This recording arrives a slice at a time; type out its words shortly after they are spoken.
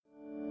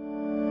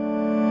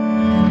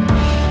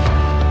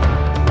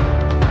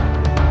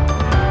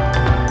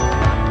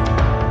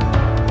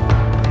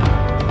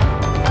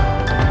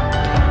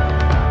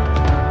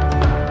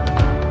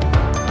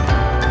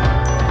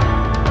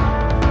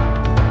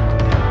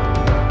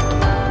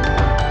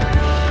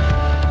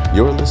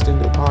You're listening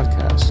to a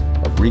podcast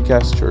of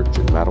Recast Church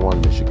in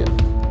Mattawan, Michigan.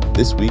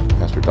 This week,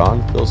 Pastor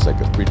Don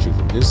Filsek is preaching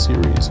from his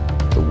series,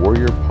 The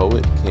Warrior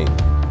Poet King,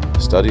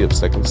 a study of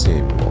 2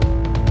 Samuel.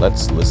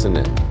 Let's listen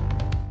in.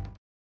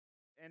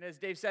 And as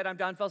Dave said, I'm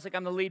Don Filsek.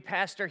 I'm the lead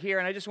pastor here,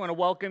 and I just want to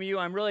welcome you.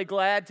 I'm really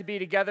glad to be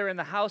together in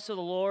the house of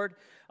the Lord.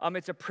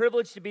 It's a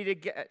privilege to be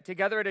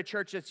together at a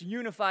church that's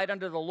unified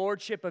under the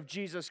lordship of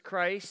Jesus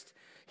Christ.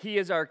 He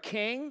is our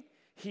King,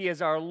 He is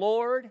our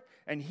Lord,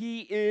 and He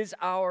is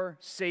our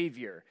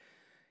Savior.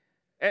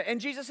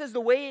 And Jesus and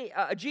the way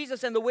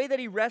that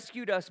He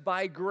rescued us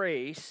by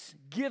grace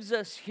gives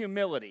us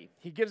humility.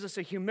 He gives us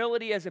a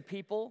humility as a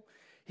people.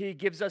 He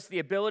gives us the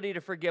ability to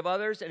forgive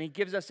others, and He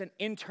gives us an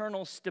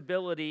internal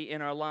stability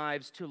in our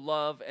lives to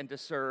love and to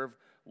serve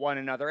one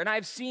another. And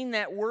I've seen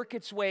that work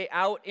its way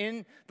out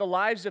in the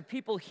lives of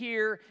people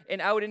here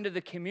and out into the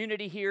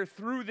community here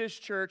through this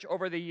church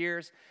over the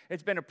years.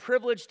 It's been a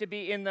privilege to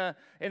be in the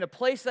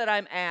place that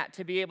I'm at,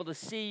 to be able to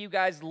see you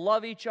guys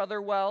love each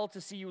other well, to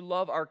see you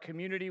love our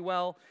community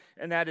well,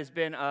 and that has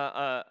been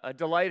a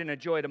delight and a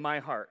joy to my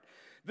heart.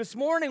 This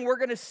morning, we're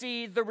going to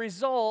see the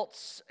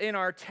results in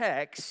our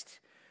text.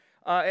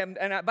 And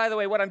by the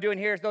way, what I'm doing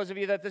here is, those of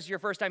you that this is your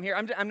first time here,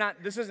 I'm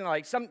not, this isn't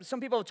like, some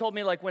people have told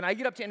me, like, when I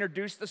get up to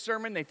introduce the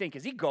sermon, they think,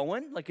 is he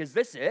going? Like, is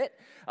this it?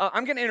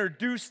 I'm going to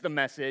introduce the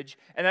message,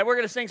 and then we're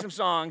going to sing some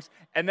songs,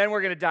 and then we're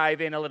going to dive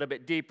in a little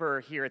bit deeper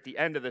here at the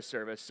end of the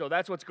service. So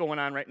that's what's going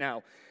on right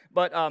now.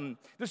 But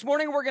this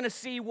morning, we're going to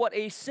see what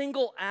a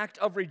single act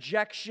of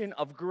rejection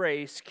of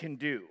grace can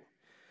do.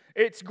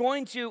 It's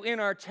going to,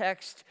 in our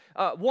text,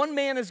 one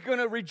man is going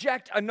to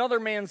reject another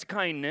man's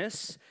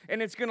kindness,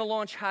 and it's going to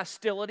launch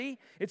hostility,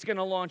 it's going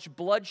to launch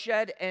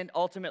bloodshed, and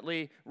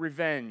ultimately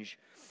revenge.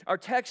 Our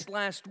text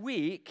last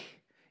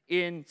week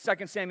in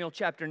 2 Samuel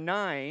chapter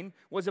 9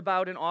 was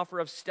about an offer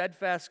of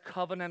steadfast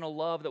covenantal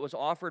love that was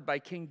offered by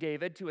King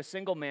David to a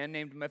single man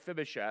named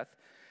Mephibosheth,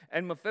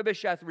 and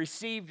Mephibosheth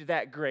received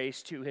that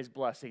grace to his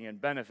blessing and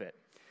benefit.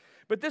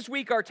 But this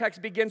week, our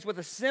text begins with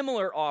a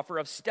similar offer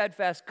of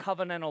steadfast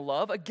covenantal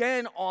love,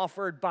 again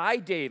offered by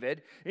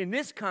David, in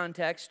this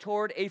context,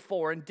 toward a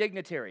foreign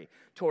dignitary,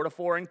 toward a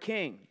foreign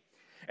king.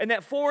 And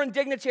that foreign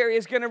dignitary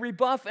is going to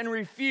rebuff and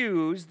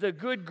refuse the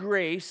good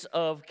grace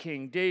of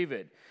King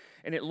David.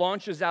 And it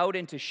launches out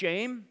into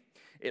shame,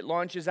 it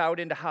launches out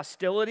into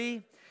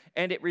hostility,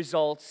 and it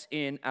results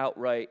in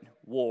outright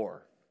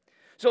war.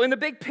 So in the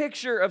big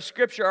picture of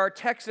Scripture, our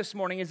text this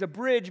morning is a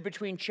bridge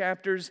between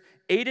chapters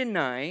 8 and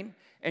 9,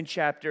 and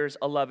chapters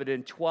 11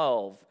 and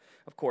 12.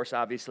 Of course,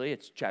 obviously,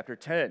 it's chapter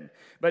 10.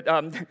 But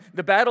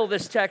the battle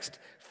this text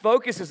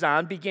focuses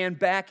on began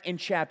back in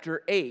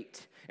chapter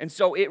 8. And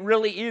so it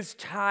really is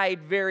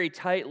tied very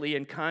tightly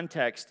in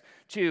context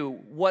to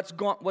what's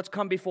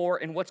come before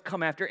and what's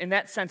come after. In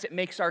that sense, it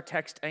makes our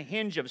text a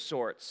hinge of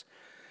sorts.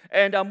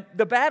 And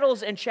the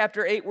battles in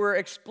chapter 8 were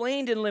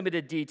explained in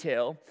limited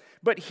detail,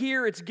 but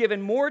here it's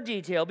given more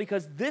detail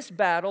because this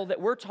battle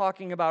that we're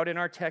talking about in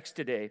our text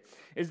today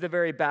is the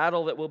very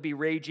battle that will be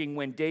raging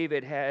when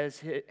David has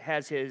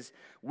his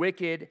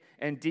wicked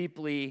and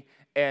deeply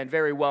and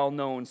very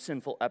well-known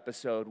sinful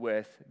episode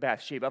with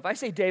Bathsheba. If I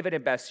say David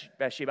and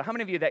Bathsheba, how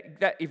many of you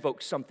that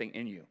evokes something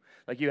in you?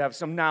 Like you have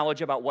some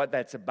knowledge about what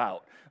that's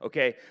about,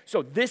 okay?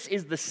 So this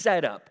is the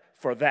setup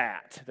for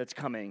that's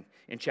coming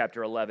in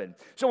chapter 11.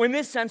 So in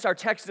this sense, our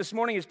text this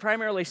morning is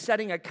primarily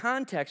setting a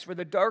context for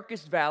the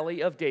darkest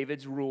valley of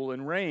David's rule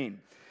and reign.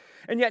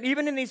 And yet,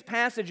 even in these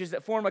passages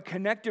that form a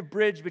connective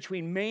bridge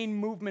between main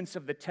movements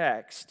of the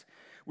text,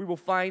 we will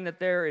find that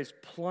there is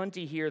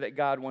plenty here that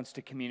God wants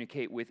to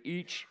communicate with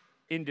each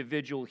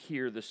individual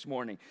here this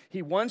morning.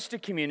 He wants to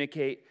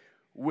communicate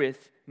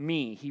with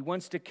me. He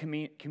wants to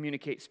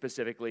communicate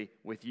specifically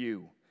with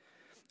you.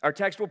 Our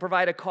text will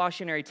provide a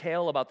cautionary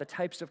tale about the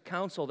types of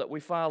counsel that we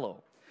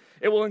follow.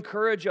 It will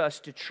encourage us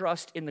to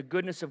trust in the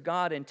goodness of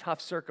God in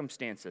tough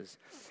circumstances.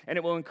 And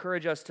it will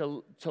encourage us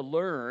to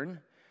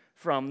learn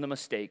from the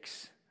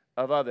mistakes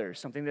of others,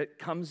 something that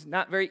comes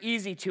not very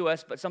easy to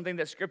us, but something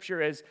that Scripture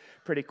is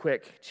pretty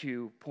quick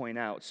to point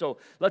out. So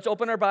let's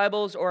open our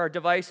Bibles or our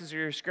devices or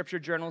your Scripture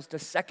journals to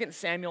 2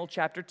 Samuel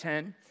chapter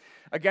 10.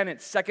 Again,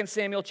 it's 2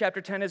 Samuel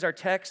chapter 10 is our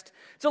text.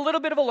 It's a little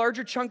bit of a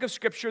larger chunk of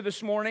Scripture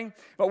this morning,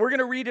 but we're going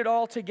to read it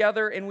all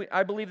together, and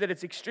I believe that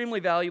it's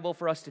extremely valuable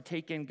for us to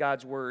take in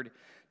God's Word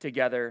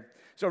together.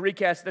 So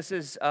recast, this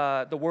is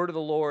the Word of the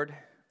Lord.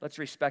 Let's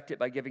respect it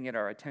by giving it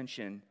our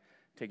attention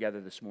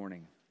together this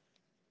morning.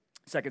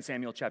 2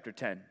 Samuel chapter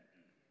 10.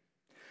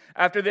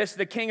 After this,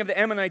 the king of the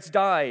Ammonites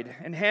died,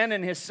 and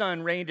Hanun his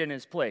son reigned in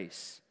his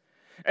place.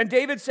 And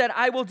David said,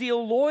 I will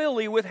deal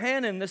loyally with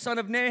Hanun, the son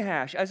of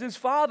Nahash, as his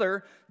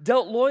father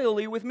dealt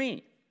loyally with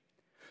me.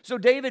 So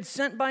David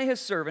sent by his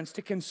servants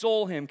to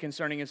console him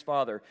concerning his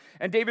father.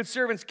 And David's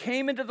servants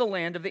came into the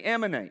land of the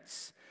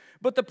Ammonites.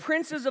 But the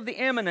princes of the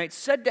Ammonites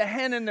said to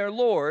Hanun their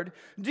lord,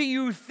 do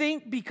you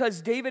think because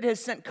David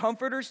has sent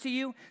comforters to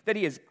you that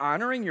he is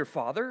honoring your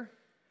father?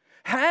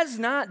 Has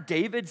not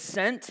David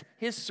sent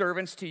his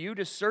servants to you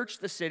to search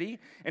the city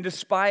and to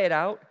spy it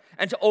out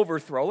and to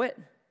overthrow it?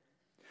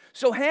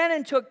 So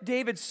Hanun took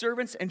David's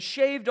servants and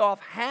shaved off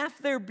half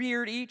their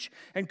beard each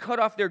and cut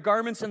off their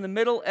garments in the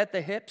middle at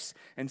the hips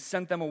and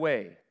sent them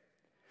away.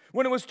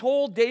 When it was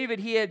told David,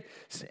 he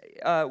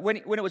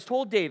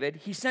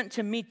sent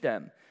to meet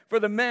them. For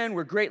the men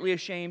were greatly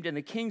ashamed, and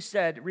the king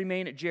said,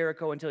 "Remain at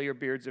Jericho until your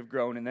beards have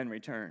grown, and then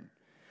return."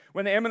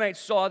 When the Ammonites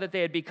saw that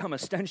they had become a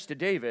stench to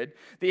David,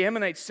 the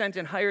Ammonites sent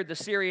and hired the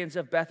Syrians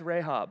of Beth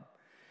Rahab,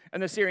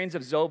 and the Syrians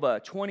of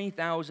Zobah,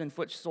 20,000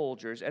 foot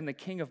soldiers, and the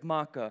king of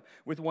Makkah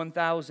with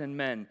 1,000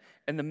 men,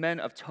 and the men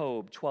of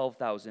Tob,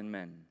 12,000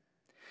 men.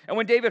 And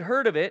when David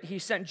heard of it, he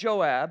sent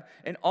Joab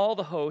and all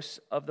the hosts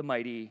of the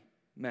mighty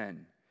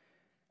men.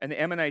 And the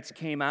Ammonites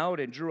came out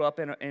and drew up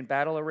in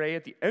battle array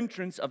at the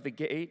entrance of the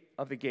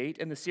gate,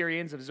 and the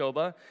Syrians of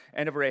Zobah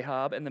and of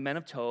Rahab and the men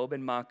of Tob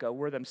and Makkah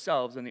were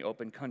themselves in the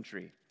open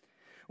country.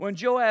 When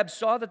Joab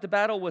saw that the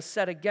battle was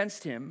set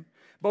against him,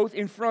 both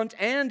in front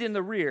and in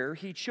the rear,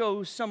 he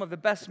chose some of the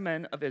best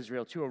men of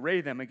Israel to array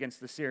them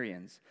against the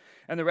Syrians.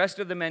 And the rest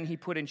of the men he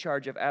put in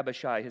charge of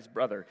Abishai, his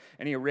brother,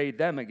 and he arrayed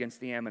them against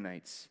the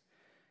Ammonites.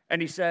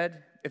 And he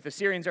said, "If the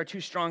Syrians are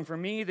too strong for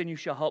me, then you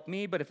shall help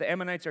me. But if the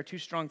Ammonites are too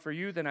strong for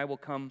you, then I will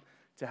come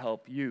to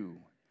help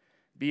you.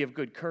 Be of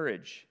good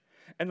courage,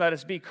 and let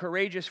us be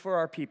courageous for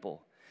our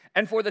people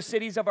and for the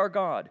cities of our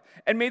God.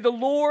 And may the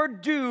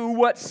Lord do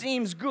what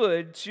seems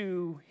good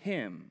to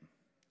him."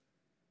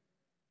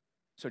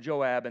 So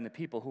Joab and the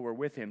people who were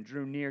with him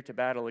drew near to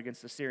battle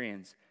against the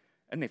Syrians,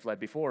 and they fled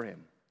before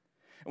him.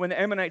 And when the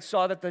Ammonites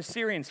saw that the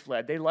Syrians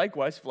fled, they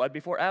likewise fled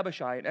before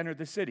Abishai and entered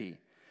the city.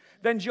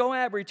 Then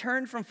Joab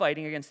returned from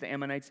fighting against the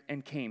Ammonites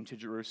and came to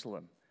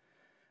Jerusalem.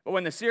 But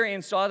when the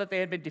Syrians saw that they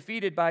had been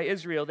defeated by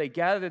Israel, they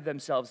gathered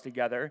themselves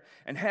together,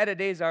 and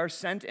Hadadezer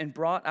sent and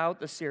brought out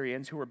the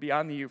Syrians who were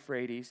beyond the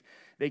Euphrates.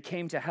 They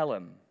came to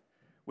Helam,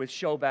 with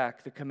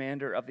Shobach, the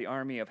commander of the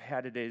army of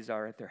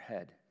Hadadezer, at their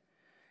head.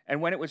 And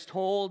when it was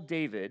told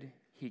David,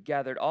 he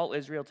gathered all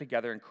Israel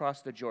together and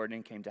crossed the Jordan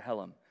and came to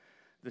Helam.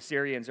 The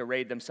Syrians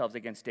arrayed themselves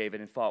against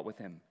David and fought with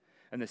him.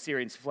 And the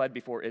Syrians fled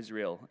before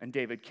Israel. And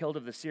David killed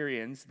of the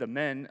Syrians the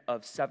men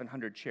of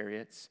 700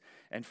 chariots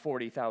and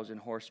 40,000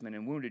 horsemen,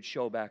 and wounded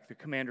Shobach, the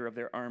commander of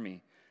their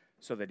army,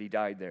 so that he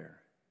died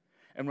there.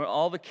 And when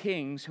all the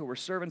kings who were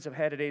servants of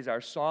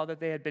Hadadezer saw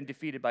that they had been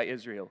defeated by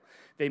Israel,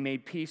 they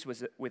made peace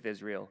with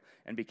Israel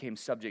and became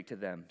subject to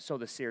them. So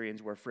the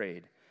Syrians were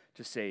afraid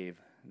to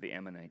save the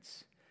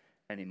Ammonites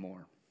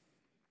anymore.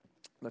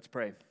 Let's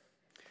pray.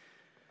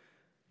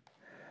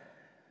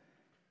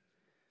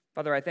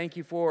 Father, I thank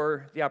you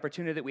for the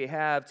opportunity that we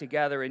have to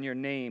gather in your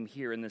name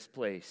here in this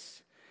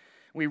place.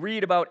 We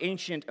read about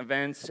ancient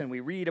events and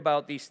we read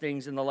about these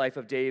things in the life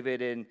of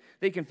David, and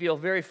they can feel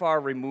very far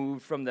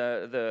removed from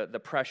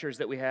the pressures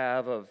that we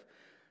have of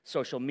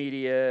social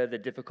media, the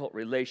difficult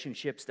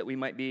relationships that we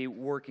might be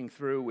working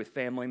through with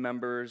family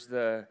members,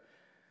 the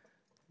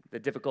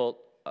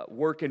difficult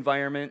work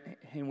environment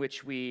in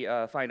which we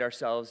find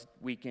ourselves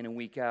week in and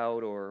week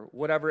out, or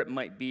whatever it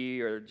might be,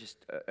 or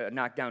just a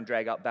knockdown,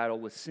 drag-out battle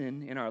with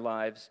sin in our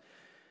lives.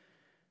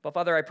 But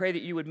Father, I pray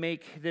that you would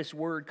make this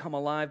word come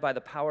alive by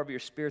the power of your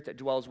Spirit that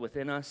dwells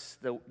within us.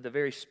 The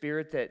very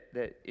Spirit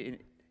that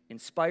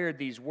inspired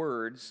these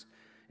words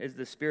is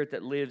the Spirit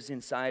that lives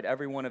inside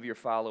every one of your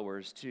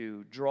followers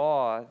to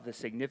draw the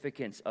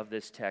significance of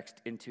this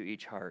text into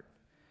each heart.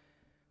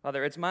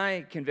 Father, it's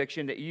my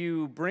conviction that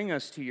you bring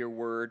us to your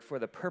word for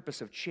the purpose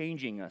of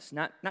changing us,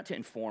 not to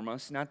inform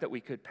us, not that we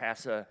could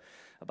pass a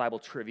Bible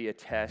trivia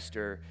test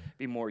or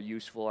be more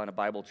useful on a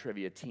Bible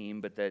trivia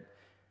team, but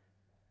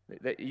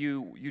that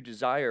you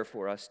desire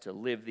for us to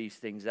live these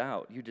things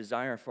out. You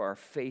desire for our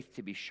faith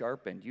to be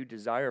sharpened. You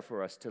desire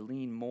for us to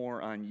lean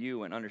more on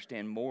you and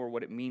understand more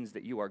what it means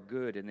that you are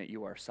good and that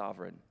you are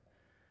sovereign.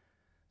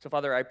 So,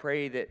 Father, I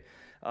pray that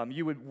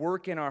you would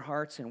work in our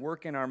hearts and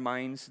work in our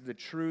minds the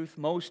truth,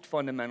 most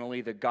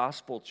fundamentally the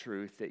gospel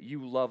truth, that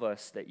you love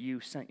us, that you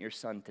sent your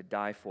Son to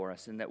die for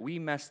us, and that we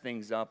mess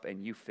things up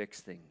and you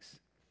fix things.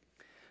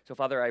 So,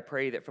 Father, I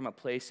pray that from a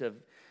place of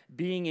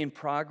being in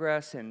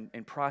progress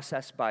and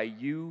process by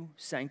you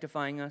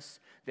sanctifying us,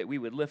 that we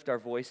would lift our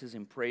voices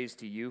in praise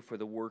to you for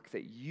the work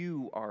that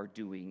you are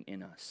doing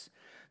in us.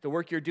 The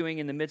work you're doing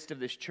in the midst of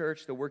this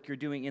church, the work you're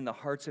doing in the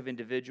hearts of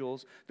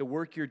individuals, the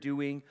work you're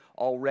doing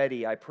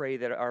already, I pray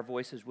that our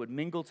voices would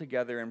mingle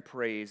together in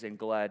praise and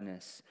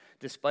gladness.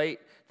 Despite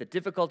the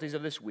difficulties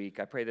of this week,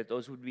 I pray that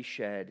those would be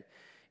shed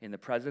in the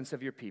presence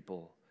of your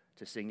people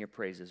to sing your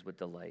praises with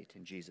delight.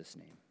 In Jesus'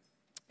 name,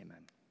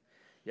 amen.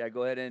 Yeah,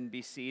 go ahead and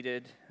be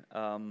seated,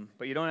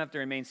 but you don't have to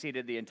remain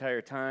seated the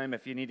entire time.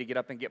 If you need to get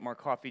up and get more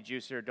coffee,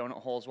 juice, or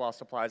donut holes while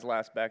supplies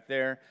last back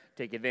there,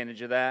 take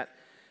advantage of that.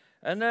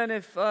 And then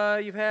if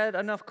you've had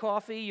enough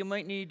coffee, you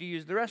might need to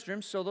use the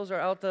restrooms. So those are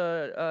out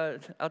the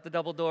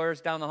double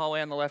doors, down the hallway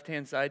on the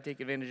left-hand side.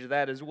 Take advantage of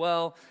that as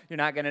well. You're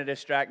not going to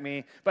distract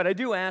me. But I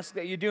do ask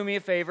that you do me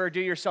a favor, do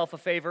yourself a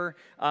favor,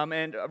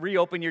 and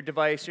reopen your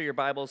device or your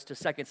Bibles to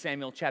 2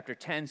 Samuel chapter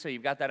 10. So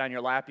you've got that on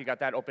your lap. You got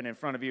that open in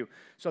front of you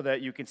so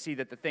that you can see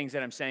that the things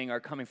that I'm saying are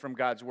coming from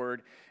God's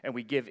Word, and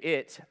we give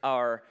it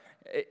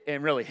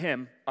and really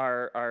Him,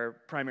 our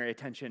primary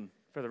attention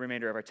for the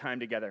remainder of our time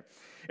together.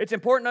 It's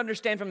important to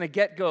understand from the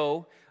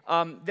get-go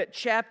that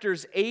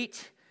chapters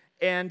 8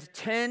 and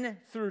 10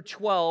 through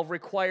 12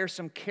 require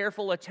some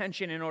careful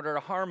attention in order to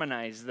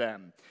harmonize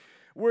them.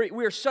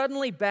 We're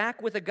suddenly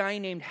back with a guy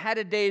named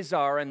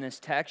Hadadezer in this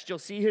text. You'll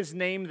see his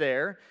name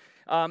there.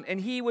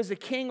 And he was a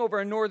king over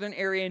a northern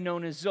area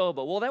known as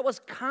Zobah. Well, that was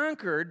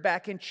conquered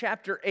back in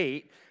chapter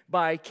 8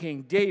 by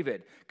King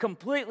David.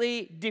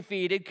 Completely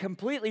defeated,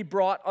 completely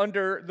brought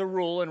under the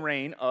rule and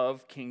reign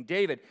of King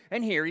David.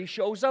 And here he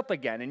shows up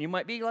again. And you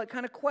might be like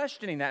kind of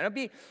questioning that. It'd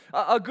be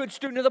a good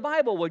student of the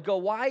Bible would go,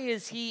 why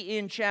is he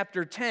in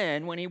chapter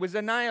 10 when he was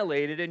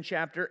annihilated in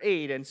chapter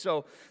 8? And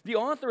so the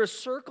author is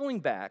circling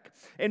back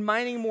and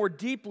mining more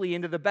deeply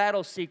into the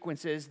battle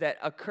sequences that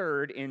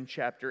occurred in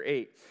chapter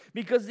 8.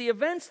 Because the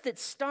events that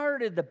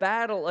started the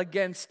battle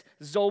against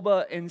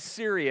Zobah in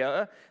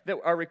Syria that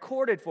are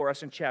recorded for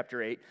us in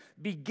chapter 8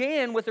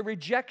 began with a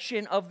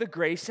rejection of the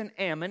grace in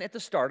Ammon at the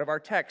start of our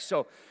text.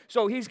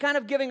 So he's kind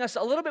of giving us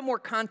a little bit more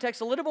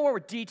context, a little bit more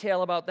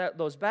detail about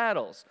those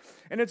battles.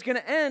 And it's going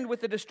to end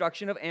with the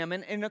destruction of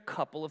Ammon in a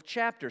couple of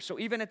chapters. So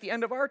even at the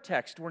end of our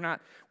text, we're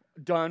not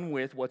done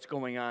with what's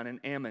going on in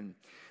Ammon.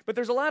 But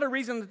there's a lot of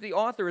reason that the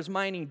author is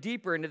mining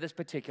deeper into this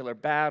particular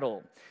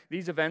battle.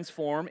 These events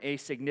form a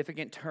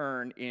significant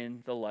turn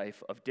in the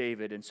life of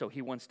David, and so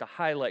he wants to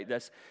highlight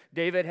this.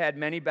 David had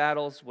many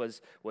battles,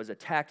 was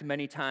attacked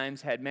many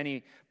times, had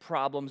many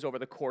problems over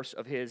the course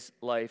of his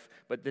life,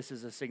 but this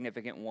is a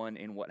significant one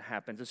in what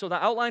happens. And so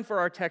the outline for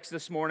our text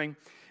this morning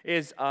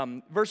is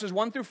verses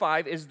 1 through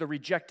 5 is the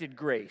rejected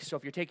grace. So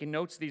if you're taking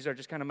notes, these are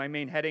just kind of my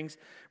main headings.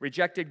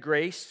 Rejected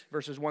grace,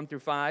 verses 1 through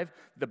 5.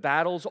 The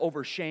battles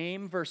over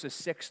shame, verses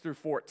 6 through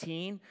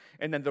 14.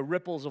 And then the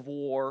ripples of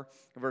war,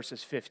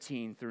 verses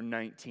 15 through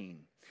 19.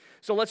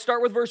 So let's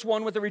start with verse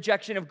 1 with the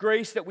rejection of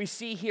grace that we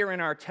see here in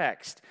our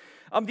text.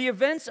 The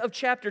events of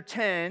chapter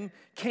 10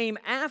 came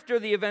after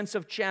the events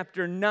of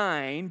chapter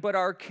 9, but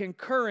are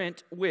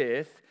concurrent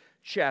with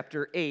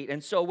chapter 8.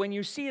 And so when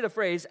you see the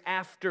phrase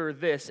after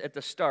this at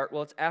the start,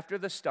 well, it's after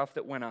the stuff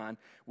that went on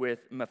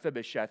with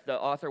Mephibosheth. The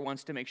author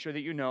wants to make sure that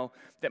you know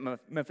that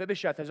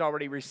Mephibosheth has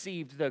already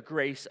received the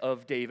grace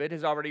of David,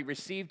 has already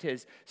received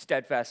his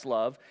steadfast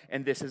love,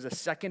 and this is a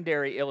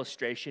secondary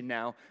illustration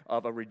now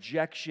of a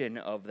rejection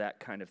of that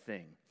kind of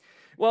thing.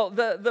 Well,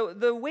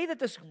 the way that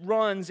this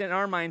runs in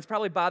our minds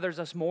probably bothers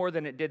us more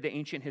than it did the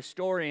ancient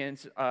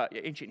historians,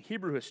 ancient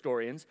Hebrew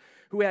historians,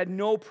 who had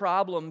no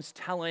problems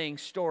telling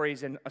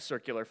stories in a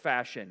circular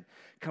fashion,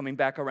 coming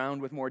back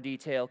around with more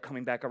detail,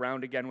 coming back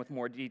around again with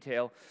more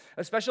detail,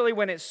 especially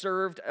when it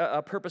served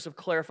a purpose of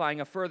clarifying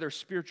a further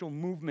spiritual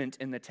movement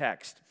in the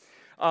text.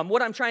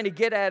 What I'm trying to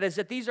get at is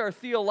that these are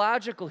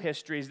theological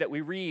histories that we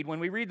read. When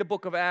we read the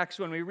book of Acts,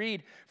 when we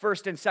read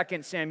 1st and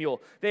 2nd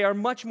Samuel, they are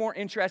much more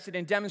interested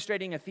in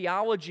demonstrating a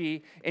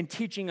theology and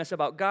teaching us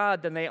about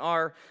God than they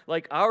are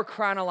like our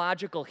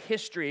chronological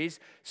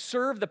histories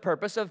serve the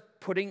purpose of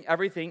putting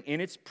everything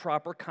in its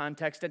proper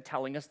context and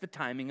telling us the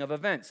timing of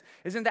events.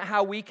 Isn't that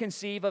how we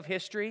conceive of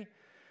history?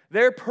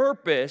 Their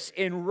purpose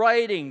in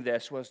writing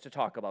this was to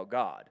talk about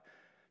God.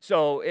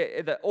 So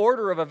the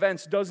order of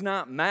events does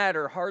not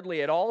matter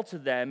hardly at all to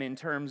them in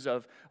terms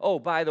of, oh,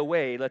 by the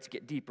way, let's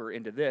get deeper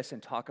into this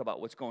and talk about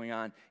what's going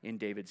on in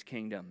David's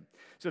kingdom.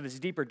 So this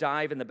deeper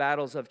dive in the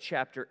battles of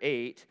chapter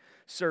 8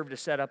 served to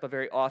set up a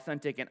very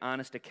authentic and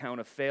honest account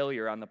of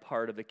failure on the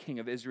part of the king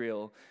of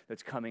Israel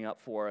that's coming up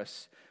for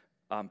us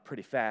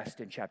pretty fast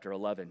in chapter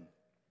 11.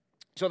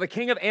 So the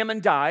king of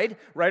Ammon died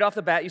right off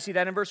the bat. You see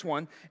that in verse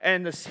 1.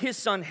 And his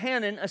son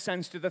Hanun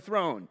ascends to the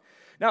throne.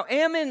 Now,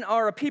 Ammon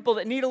are a people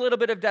that need a little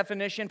bit of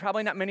definition.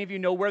 Probably not many of you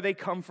know where they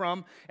come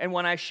from. And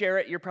when I share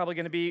it, you're probably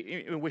going to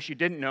be, I wish you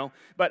didn't know.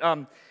 But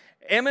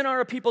Ammon are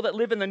a people that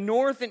live in the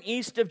north and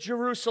east of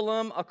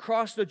Jerusalem,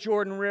 across the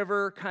Jordan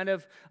River, kind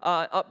of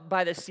up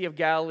by the Sea of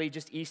Galilee,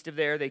 just east of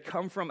there. They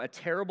come from a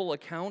terrible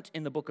account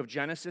in the book of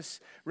Genesis,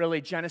 really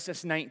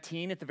Genesis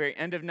 19, at the very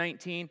end of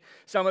 19.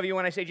 Some of you,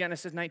 when I say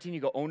Genesis 19, you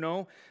go, oh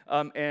no.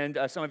 And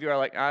some of you are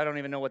like, I don't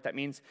even know what that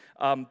means.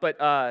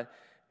 But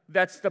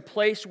that's the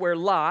place where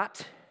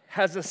Lot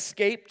has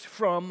escaped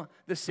from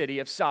the city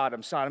of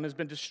Sodom. Sodom has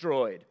been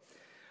destroyed.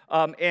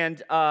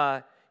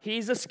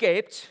 He's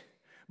escaped,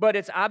 but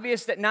it's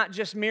obvious that not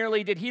just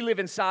merely did he live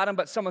in Sodom,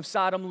 but some of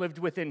Sodom lived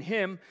within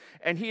him,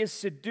 and he is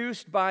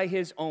seduced by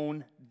his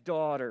own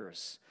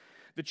daughters.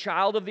 The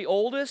child of the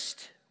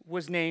oldest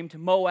was named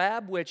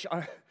Moab, which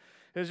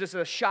is just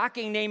a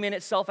shocking name in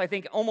itself. I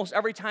think almost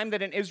every time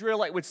that an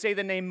Israelite would say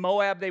the name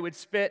Moab, they would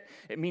spit.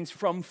 It means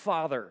from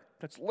father.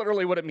 That's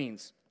literally what it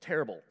means.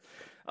 Terrible.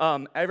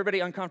 Everybody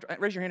uncomfortable?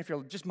 Raise your hand if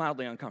you're just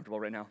mildly uncomfortable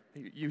right now.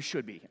 You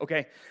should be,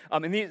 okay?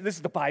 This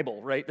is the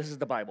Bible, right? This is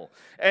the Bible.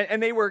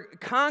 And they were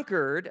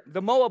conquered,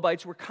 the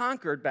Moabites were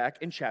conquered back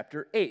in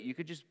chapter 8. You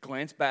could just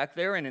glance back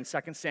there, and in 2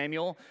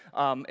 Samuel,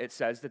 it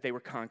says that they were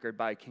conquered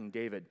by King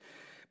David.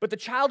 But the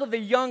child of the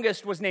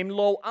youngest was named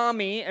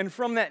Lo-Ami, and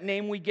from that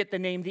name we get the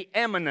name the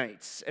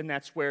Ammonites, and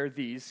that's where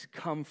these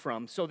come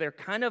from. So they're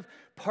kind of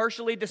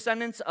partially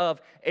descendants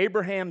of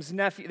Abraham's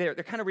nephew. They're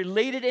kind of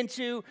related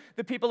into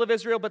the people of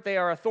Israel, but they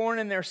are a thorn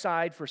in their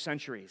side for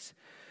centuries.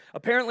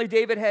 Apparently,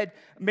 David had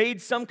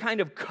made some kind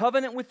of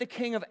covenant with the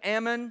king of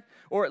Ammon,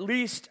 or at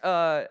least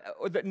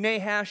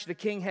Nahash, the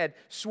king, had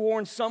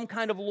sworn some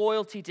kind of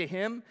loyalty to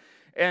him.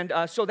 And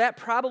so that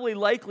probably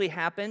likely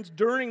happened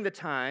during the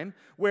time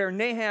where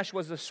Nahash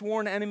was the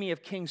sworn enemy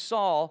of King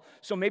Saul.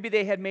 So maybe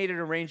they had made an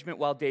arrangement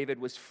while David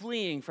was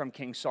fleeing from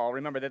King Saul.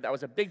 Remember that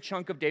was a big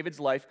chunk of David's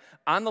life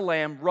on the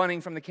lam, running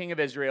from the king of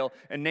Israel.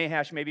 And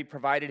Nahash maybe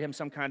provided him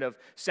some kind of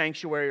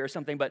sanctuary or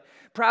something. But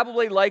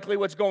probably likely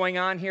what's going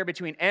on here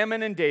between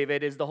Ammon and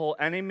David is the whole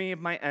enemy of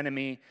my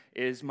enemy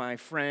is my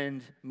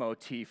friend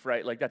motif,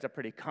 right? Like that's a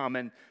pretty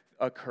common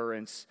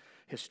occurrence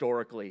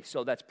historically.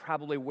 So that's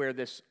probably where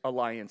this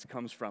alliance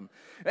comes from.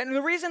 And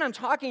the reason I'm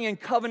talking in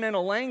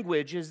covenantal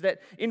language is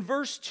that in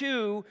verse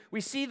 2,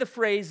 we see the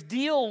phrase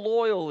deal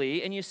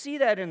loyally, and you see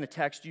that in the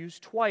text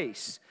used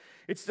twice.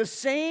 It's the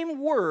same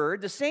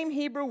word, the same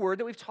Hebrew word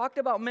that we've talked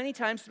about many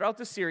times throughout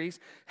the series,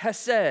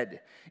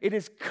 hesed. It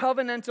is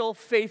covenantal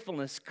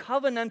faithfulness,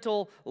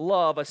 covenantal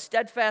love, a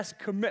steadfast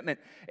commitment,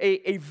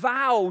 a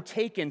vow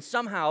taken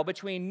somehow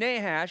between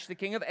Nahash, the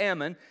king of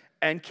Ammon,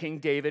 and King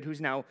David, who's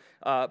now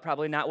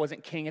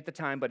wasn't king at the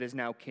time, but is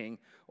now king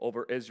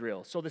over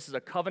Israel. So this is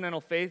a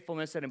covenantal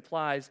faithfulness that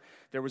implies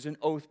there was an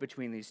oath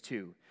between these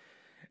two.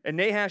 And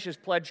Nahash has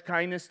pledged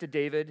kindness to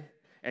David,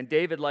 and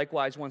David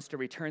likewise wants to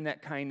return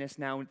that kindness.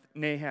 Now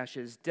Nahash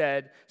is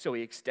dead, so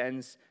he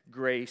extends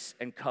grace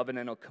and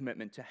covenantal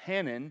commitment to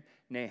Hanun,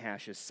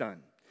 Nahash's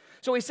son.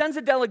 So he sends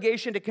a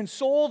delegation to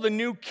console the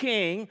new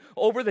king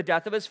over the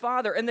death of his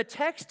father. And the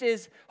text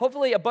is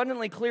hopefully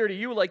abundantly clear to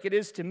you, like it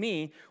is to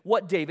me,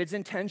 what David's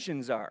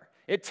intentions are.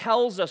 It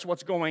tells us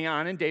what's going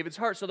on in David's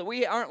heart so that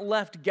we aren't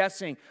left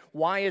guessing,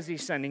 why is he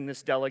sending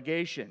this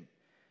delegation?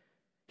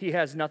 He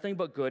has nothing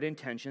but good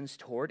intentions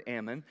toward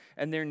Ammon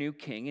and their new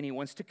king, and he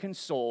wants to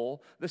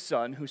console the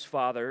son whose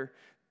father,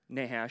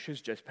 Nahash,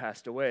 has just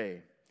passed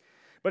away.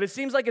 But it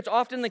seems like it's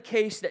often the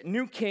case that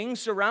new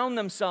kings surround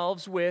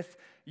themselves with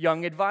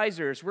young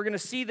advisors. We're going to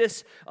see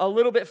this a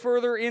little bit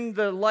further in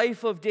the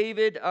life of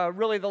David,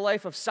 really the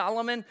life of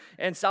Solomon.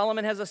 And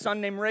Solomon has a son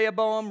named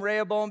Rehoboam.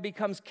 Rehoboam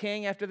becomes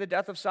king after the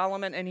death of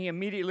Solomon, and he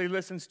immediately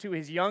listens to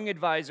his young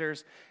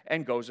advisors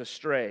and goes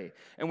astray.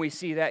 And we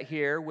see that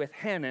here with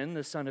Hanun,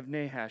 the son of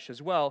Nahash,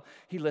 as well.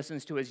 He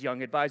listens to his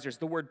young advisors.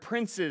 The word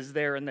princes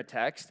there in the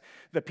text,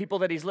 the people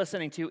that he's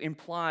listening to,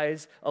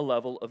 implies a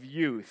level of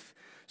youth.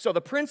 So the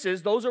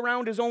princes, those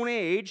around his own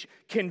age,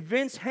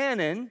 convince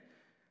Hanun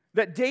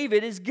that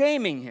David is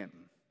gaming him.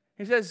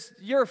 He says,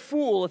 you're a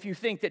fool if you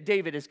think that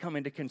David is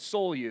coming to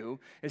console you,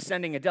 is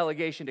sending a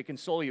delegation to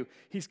console you.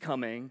 He's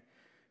coming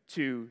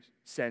to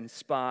send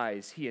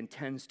spies. He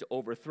intends to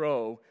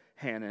overthrow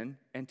Hanun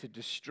and to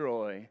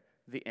destroy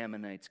the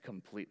Ammonites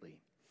completely,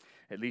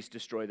 at least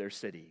destroy their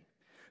city.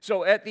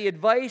 So at the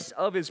advice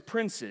of his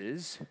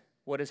princes,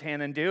 what does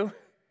Hanun do?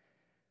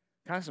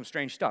 Kind of some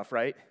strange stuff,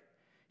 right?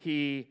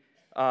 He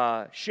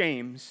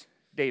shames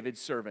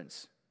David's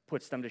servants.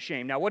 Puts them to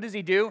shame. Now, what does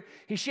he do?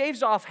 He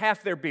shaves off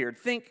half their beard.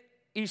 Think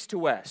east to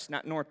west,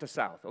 not north to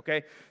south,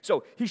 okay?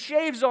 So he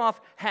shaves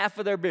off half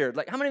of their beard.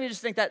 Like, how many of you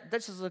just think that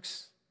this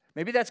looks,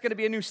 maybe that's going to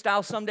be a new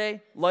style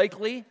someday?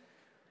 Likely.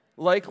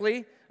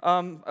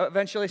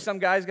 Eventually some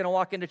guy's going to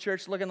walk into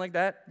church looking like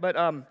that. But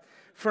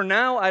for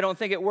now, I don't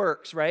think it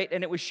works, right?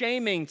 And it was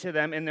shaming to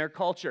them in their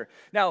culture.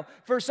 Now,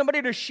 for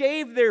somebody to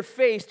shave their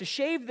face, to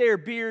shave their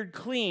beard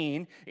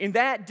clean, in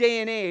that day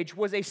and age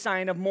was a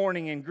sign of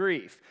mourning and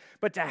grief.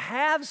 But to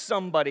have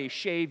somebody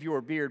shave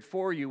your beard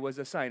for you was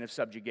a sign of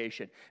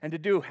subjugation. And to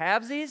do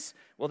halvesies,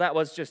 well, that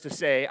was just to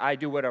say, I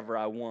do whatever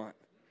I want,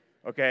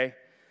 okay?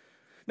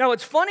 Now,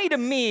 it's funny to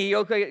me,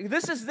 okay,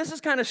 this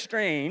is kind of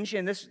strange,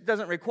 and this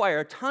doesn't require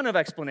a ton of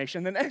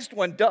explanation. The next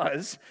one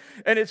does.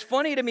 And it's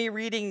funny to me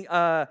reading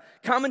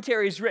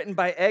commentaries written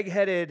by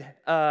egg-headed,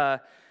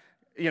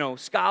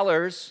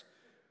 scholars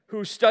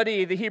who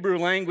study the Hebrew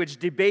language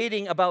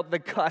debating about the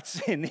cuts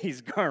in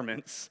these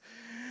garments.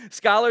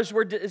 Scholars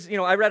were,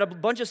 I read a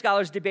bunch of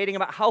scholars debating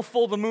about how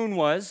full the moon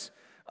was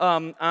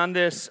on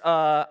this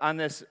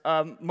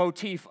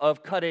motif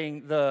of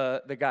cutting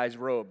the guy's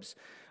robes.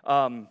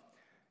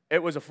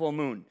 It was a full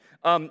moon.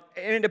 And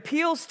it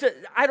appeals to,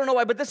 I don't know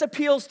why, but this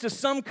appeals to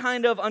some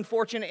kind of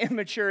unfortunate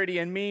immaturity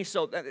in me.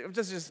 So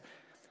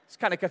it's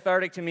kind of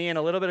cathartic to me and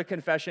a little bit of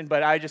confession,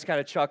 but I just kind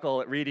of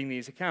chuckle at reading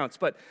these accounts.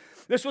 But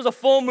this was a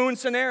full moon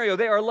scenario.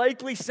 They are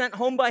likely sent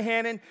home by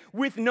Hanun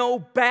with no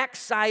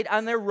backside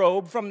on their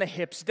robe from the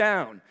hips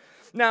down.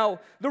 Now,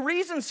 the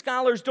reason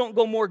scholars don't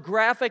go more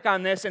graphic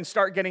on this and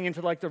start getting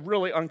into like the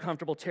really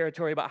uncomfortable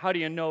territory about how do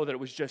you know that it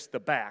was just the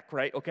back,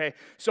 right? Okay,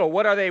 so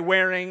what are they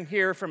wearing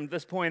here from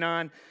this point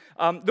on?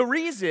 The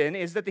reason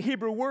is that the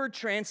Hebrew word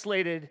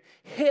translated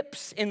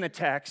hips in the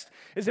text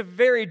is a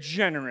very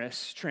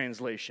generous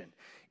translation.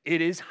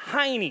 It is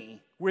hiney,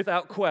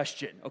 without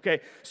question, okay?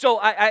 So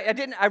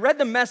I read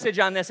the Message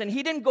on this, and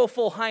he didn't go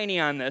full Heine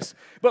on this,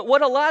 but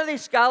what a lot of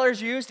these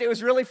scholars used, it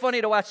was really funny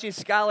to watch these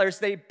scholars,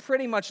 they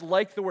pretty much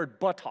like the word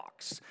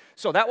buttocks.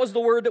 So that was the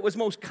word that was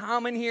most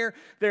common here.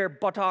 Their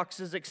buttocks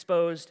is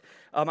exposed.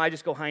 I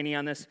just go Heine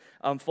on this,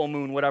 full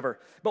moon, whatever.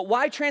 But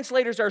why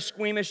translators are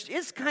squeamish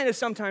is kind of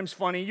sometimes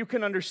funny. You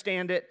can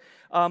understand it.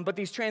 But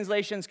these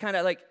translations kind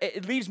of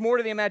it leaves more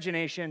to the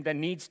imagination than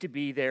needs to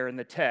be there in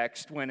the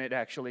text when it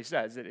actually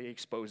says that it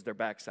exposed their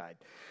backside.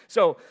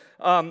 So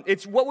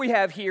it's what we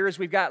have here is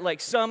we've got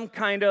some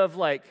kind of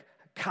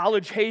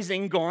college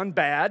hazing gone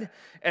bad,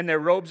 and their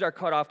robes are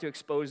cut off to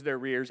expose their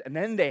rears, and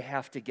then they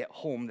have to get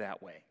home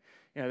that way.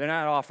 They're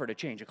not offered a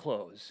change of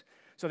clothes.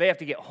 So they have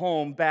to get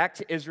home back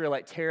to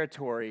Israelite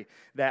territory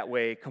that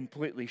way,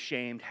 completely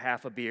shamed,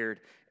 half a beard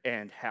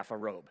and half a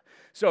robe.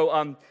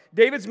 So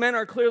David's men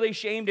are clearly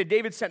shamed, and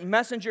David sent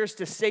messengers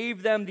to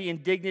save them the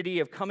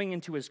indignity of coming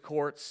into his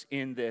courts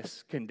in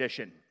this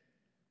condition.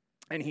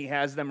 And he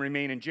has them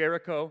remain in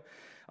Jericho,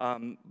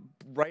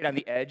 right on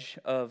the edge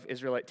of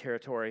Israelite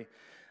territory,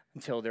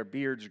 until their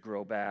beards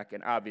grow back,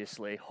 and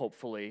obviously,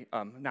 hopefully,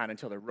 not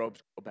until their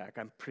robes grow back.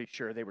 I'm pretty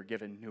sure they were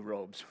given new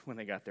robes when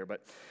they got there.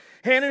 But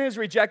Hanun has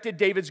rejected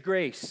David's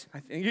grace. I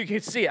think you can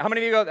see it. How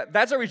many of you go,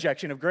 that's a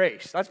rejection of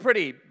grace? That's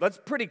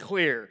pretty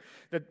clear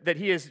that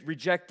he is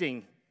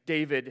rejecting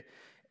David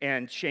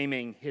and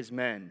shaming his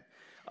men.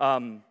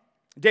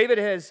 David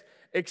has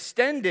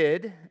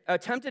attempted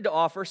to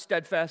offer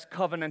steadfast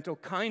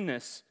covenantal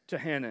kindness to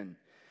Hanun.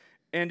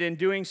 And in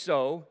doing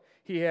so,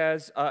 he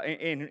has,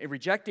 in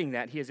rejecting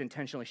that, he has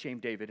intentionally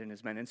shamed David and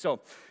his men. And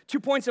so, 2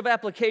 points of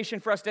application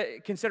for us to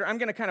consider. I'm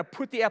going to kind of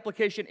put the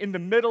application in the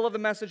middle of the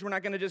message. We're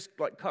not going to just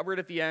cover it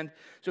at the end.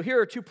 So here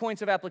are 2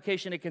 points of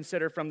application to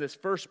consider from this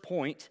first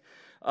point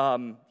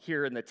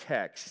here in the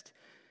text.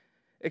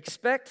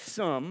 Expect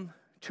some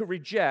to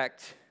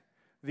reject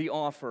the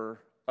offer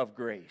of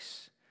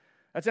grace.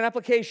 That's an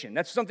application.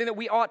 That's something that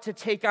we ought to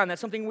take on.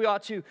 That's something we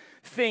ought to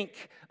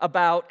think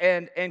about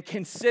and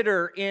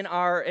consider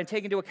and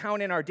take into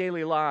account in our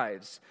daily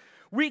lives.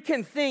 We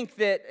can think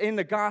that in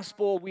the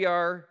gospel we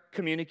are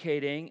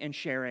communicating and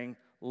sharing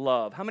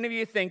love. How many of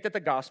you think that the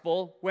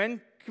gospel,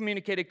 when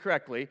communicated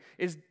correctly,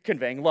 is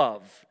conveying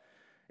love?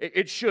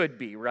 It should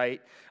be,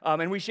 right?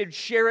 And we should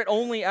share it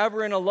only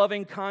ever in a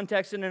loving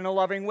context and in a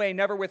loving way,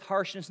 never with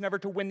harshness, never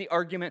to win the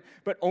argument,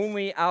 but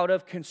only out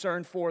of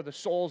concern for the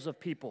souls of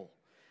people.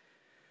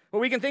 But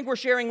we can think we're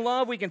sharing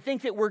love. We can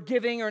think that we're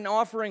giving and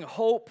offering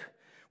hope.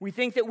 We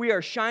think that we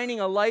are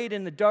shining a light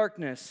in the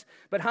darkness.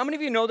 But how many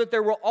of you know that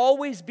there will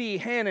always be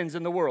Hanuns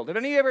in the world? Have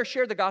any of you ever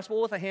shared the gospel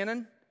with a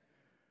Hanun?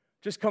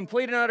 Just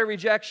complete and utter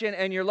rejection,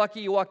 and you're lucky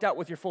you walked out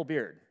with your full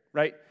beard,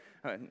 right?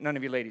 None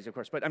of you ladies, of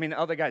course. But I mean,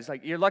 other guys,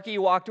 you're lucky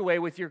you walked away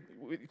with your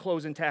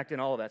clothes intact and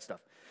all of that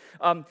stuff.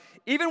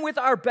 Even with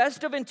our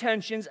best of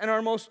intentions and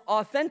our most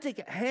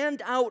authentic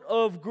handout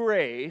of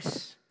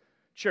grace,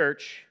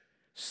 church,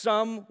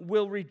 some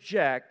will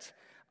reject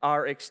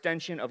our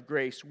extension of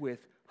grace with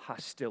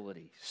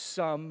hostility.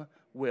 Some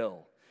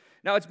will.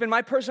 Now, it's been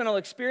my personal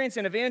experience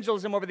in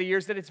evangelism over the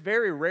years that it's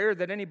very rare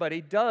that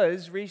anybody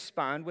does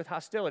respond with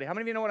hostility. How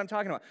many of you know what I'm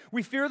talking about?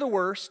 We fear the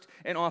worst,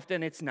 and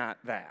often it's not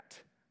that,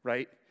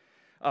 right?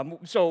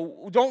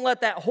 So don't let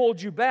that hold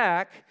you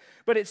back.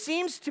 But it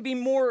seems to be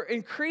more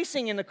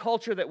increasing in the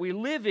culture that we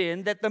live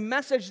in that the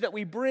message that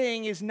we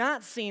bring is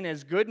not seen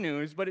as good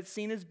news, but it's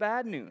seen as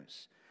bad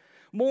news.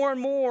 More and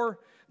more,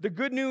 the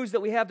good news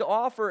that we have to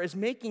offer is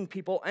making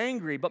people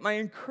angry. But my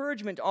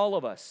encouragement to all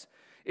of us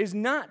is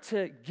not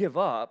to give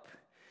up,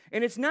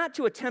 and it's not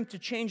to attempt to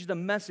change the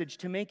message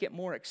to make it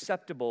more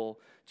acceptable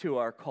to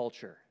our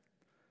culture.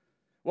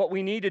 What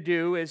we need to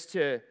do is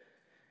to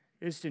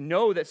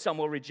know that some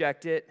will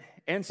reject it,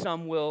 and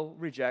some will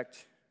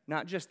reject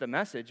not just the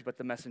message, but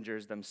the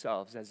messengers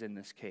themselves, as in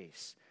this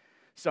case.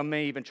 Some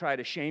may even try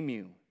to shame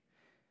you,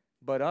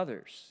 but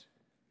others,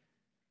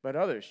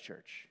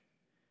 church,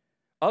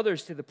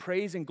 others, to the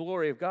praise and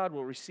glory of God,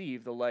 will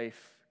receive the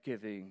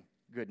life-giving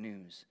good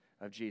news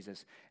of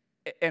Jesus.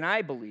 And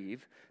I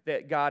believe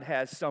that God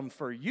has some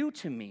for you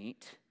to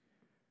meet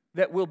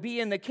that will be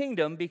in the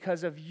kingdom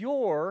because of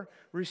your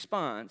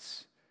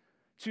response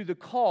to the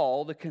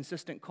call, the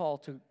consistent call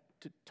to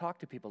talk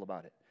to people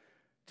about it,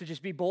 to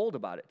just be bold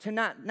about it, to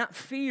not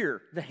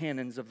fear the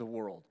Hanuns of the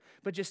world,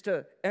 but just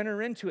to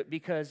enter into it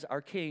because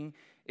our King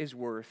is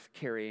worth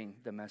carrying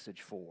the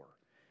message for.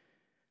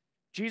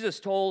 Jesus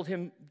told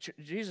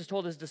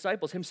his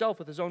disciples himself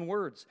with his own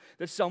words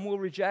that some will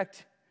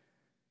reject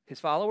his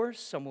followers,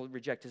 some will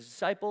reject his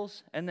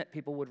disciples, and that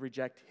people would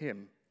reject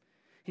him.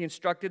 He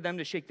instructed them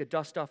to shake the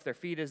dust off their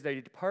feet as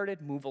they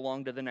departed, move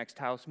along to the next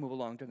house, move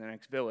along to the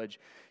next village.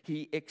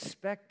 He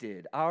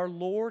expected, our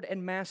Lord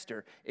and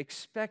Master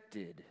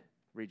expected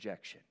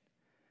rejection.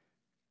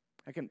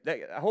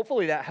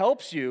 Hopefully that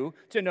helps you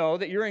to know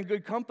that you're in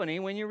good company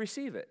when you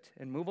receive it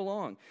and move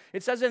along.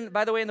 It says,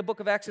 by the way, in the book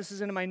of Acts, this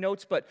is in my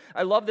notes, but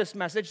I love this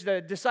message. The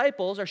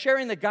disciples are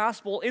sharing the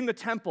gospel in the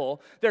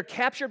temple. They're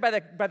captured by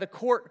the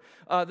court,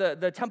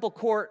 the temple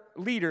court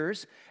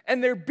leaders,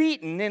 and they're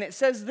beaten. And it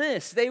says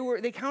this: they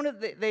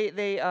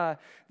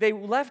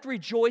left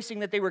rejoicing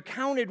that they were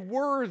counted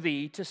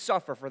worthy to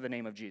suffer for the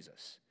name of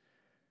Jesus.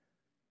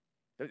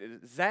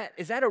 Is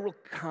that a real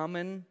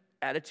common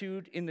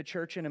attitude in the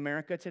church in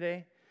America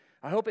today?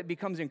 I hope it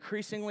becomes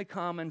increasingly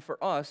common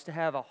for us to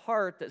have a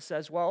heart that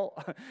says, well,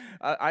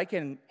 I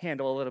can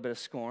handle a little bit of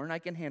scorn, I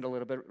can handle a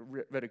little bit of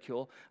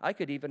ridicule, I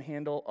could even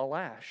handle a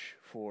lash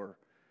for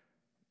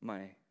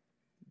my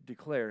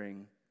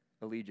declaring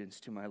allegiance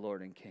to my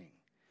Lord and King.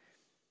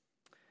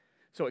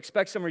 So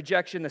expect some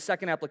rejection. The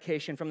second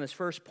application from this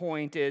first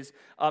point is,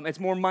 it's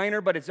more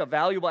minor, but it's a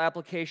valuable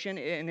application,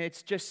 and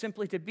it's just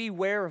simply to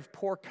beware of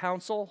poor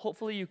counsel.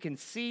 Hopefully you can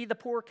see the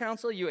poor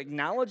counsel. You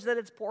acknowledge that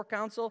it's poor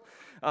counsel.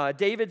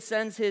 David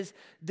sends his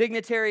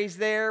dignitaries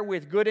there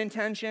with good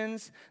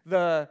intentions.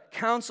 The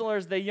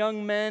counselors, the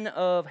young men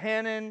of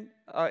Hanun,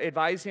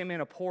 advise him in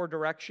a poor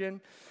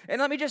direction.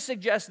 And let me just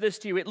suggest this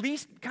to you. At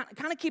least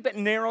kind of keep it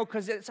narrow,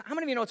 because how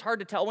many of you know it's hard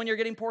to tell when you're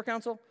getting poor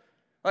counsel?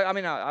 I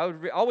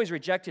would always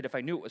reject it if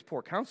I knew it was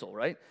poor counsel,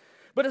 right?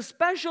 But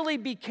especially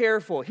be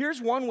careful.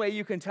 Here's one way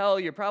you can tell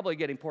you're probably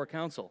getting poor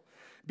counsel.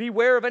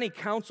 Beware of any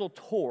counsel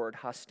toward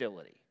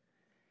hostility.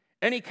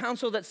 Any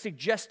counsel that's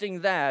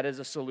suggesting that as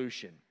a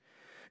solution.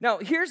 Now,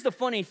 here's the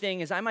funny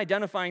thing is I'm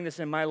identifying this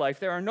in my life.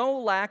 There are no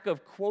lack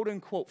of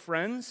quote-unquote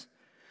friends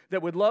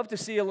that would love to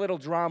see a little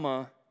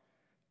drama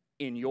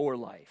in your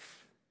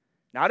life.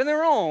 Not in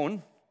their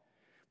own,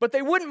 but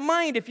they wouldn't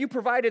mind if you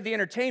provided the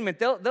entertainment.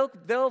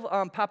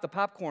 They'll pop the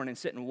popcorn and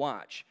sit and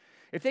watch.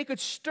 If they could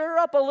stir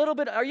up a little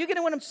bit, are you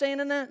getting what I'm saying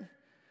in that?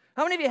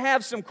 How many of you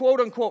have some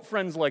quote-unquote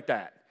friends like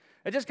that?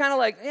 They just kind of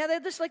they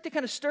just like to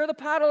kind of stir the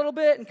pot a little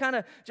bit and kind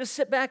of just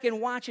sit back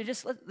and watch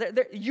it.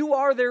 You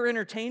are their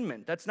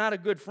entertainment. That's not a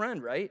good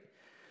friend, right?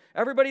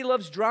 Everybody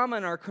loves drama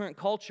in our current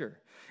culture.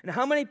 And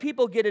how many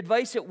people get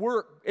advice at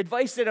work,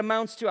 advice that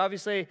amounts to,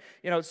 obviously,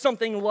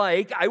 something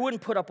like, I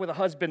wouldn't put up with a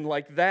husband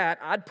like that.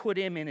 I'd put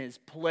him in his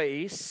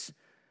place.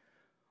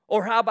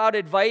 Or how about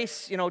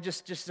advice,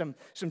 just some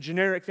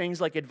generic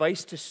things like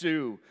advice to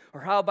sue?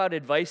 Or how about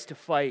advice to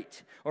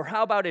fight? Or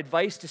how about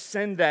advice to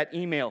send that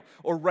email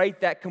or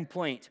write that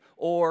complaint?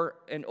 Or,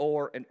 and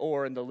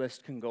the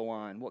list can go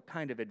on. What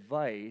kind of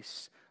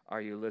advice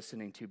are you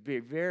listening to? Be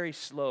very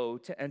slow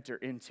to enter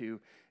into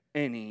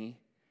anything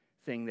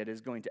that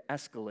is going to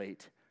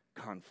escalate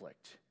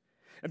conflict.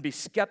 And be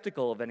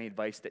skeptical of any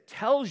advice that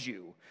tells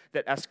you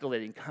that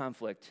escalating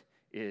conflict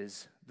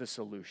is the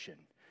solution.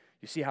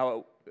 You see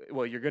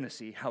you're going to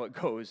see how it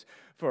goes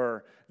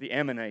for the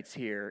Ammonites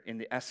here in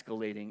the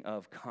escalating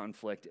of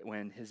conflict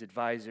when his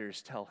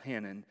advisors tell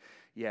Hanun,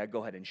 yeah,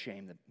 go ahead and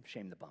shame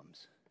the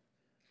bums.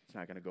 It's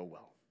not going to go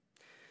well.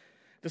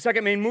 The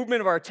second main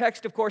movement of our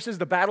text, of course, is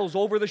the battles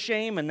over the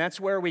shame, and that's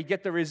where we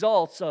get the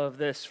results of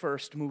this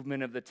first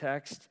movement of the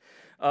text.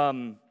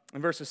 In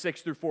verses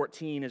 6 through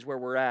 14 is where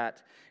we're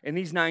at. And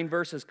these 9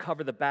 verses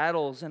cover the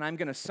battles, and I'm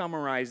going to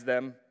summarize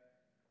them.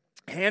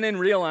 Hanun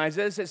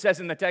realizes, it says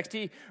in the text,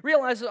 he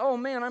realizes, oh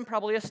man, I'm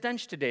probably a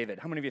stench to David.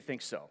 How many of you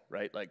think so,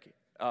 right?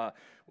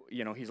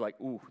 He's like,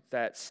 ooh,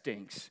 that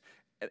stinks.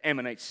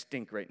 Ammonites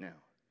stink right now.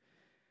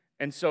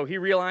 And so he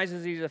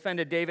realizes he's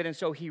offended David, and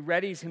so he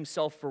readies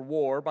himself for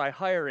war by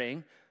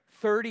hiring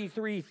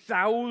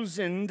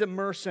 33,000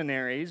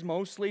 mercenaries,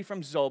 mostly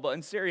from Zobah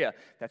and Syria.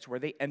 That's where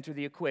they enter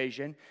the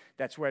equation.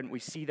 That's when we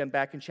see them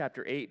back in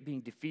chapter 8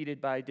 being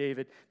defeated by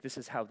David. This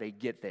is how they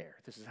get there.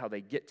 This is how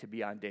they get to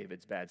be on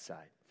David's bad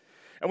side.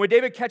 And when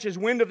David catches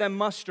wind of them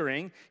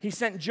mustering, he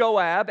sent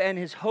Joab and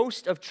his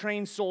host of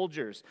trained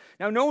soldiers.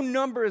 Now, no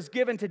number is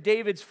given to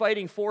David's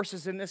fighting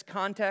forces in this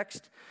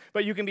context,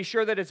 but you can be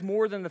sure that it's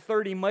more than the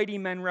 30 mighty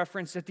men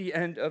referenced at the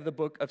end of the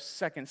book of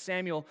 2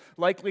 Samuel.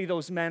 Likely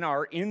those men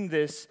are in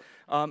this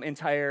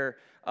entire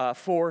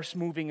force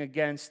moving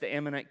against the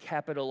Ammonite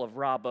capital of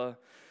Rabbah,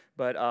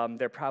 but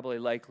they're probably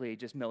likely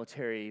just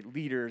military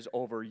leaders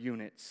over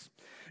units.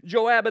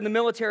 Joab and the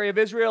military of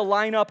Israel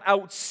line up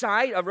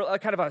outside,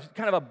 kind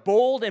of a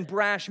bold and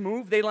brash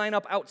move. They line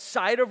up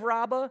outside of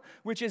Rabbah,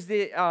 which is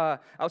the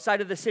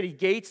outside of the city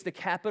gates, the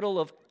capital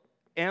of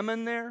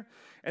Ammon there,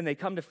 and they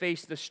come to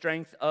face the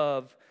strength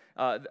of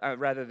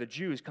the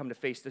Jews come to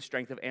face the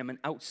strength of Ammon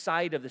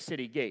outside of the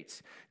city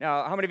gates.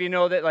 Now, how many of you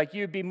know that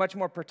you'd be much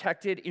more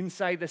protected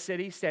inside the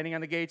city, standing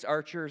on the gates,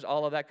 archers,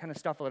 all of that kind of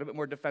stuff, a little bit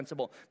more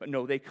defensible? But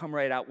no, they come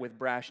right out with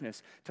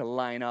brashness to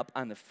line up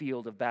on the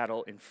field of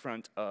battle in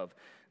front of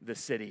the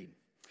city.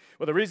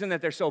 Well, the reason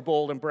that they're so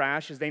bold and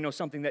brash is they know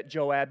something that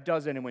Joab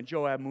doesn't, and when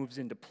Joab moves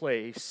into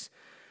place,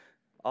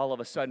 all of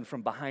a sudden,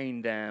 from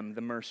behind them,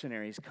 the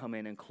mercenaries come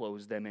in and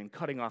close them in,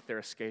 cutting off their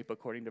escape,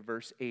 according to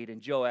verse 8. And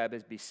Joab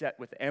is beset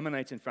with the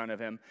Ammonites in front of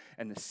him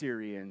and the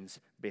Syrians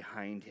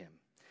behind him.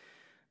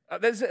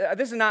 This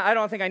is not, I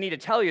don't think I need to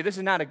tell you, this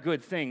is not a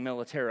good thing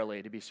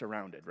militarily to be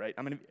surrounded, right?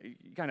 I mean,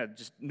 you kind of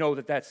just know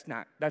that that's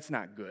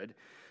not good.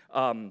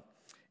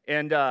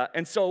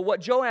 And so what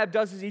Joab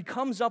does is he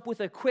comes up with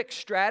a quick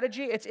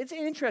strategy. It's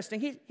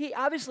interesting. He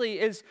obviously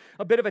is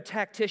a bit of a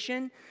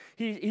tactician.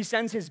 He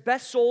sends his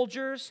best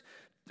soldiers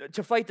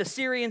to fight the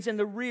Syrians in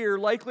the rear,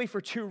 likely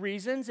for two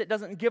reasons. It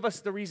doesn't give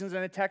us the reasons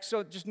in the text,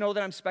 so just know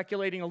that I'm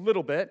speculating a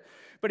little bit.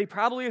 But he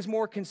probably is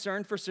more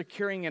concerned for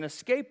securing an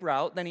escape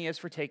route than he is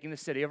for taking the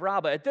city of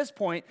Rabbah. At this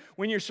point,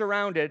 when you're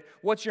surrounded,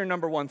 what's your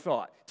number one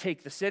thought?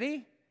 Take the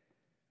city?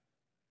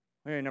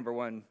 Well, your number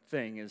one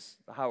thing is,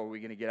 how are we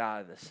going to get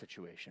out of this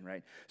situation,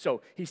 right?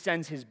 So he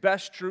sends his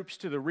best troops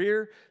to the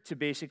rear to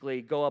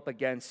basically go up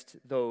against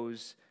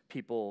those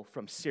people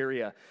from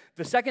Syria.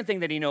 The second thing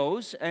that he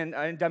knows,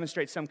 and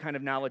demonstrates some kind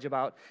of knowledge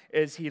about,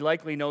 is he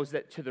likely knows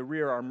that to the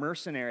rear are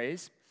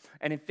mercenaries,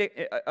 and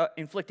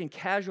inflicting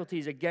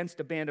casualties against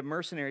a band of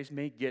mercenaries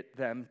may get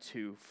them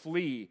to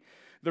flee.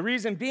 The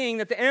reason being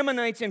that the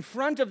Ammonites in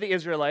front of the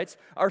Israelites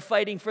are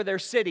fighting for their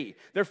city.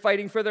 They're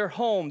fighting for their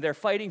home. They're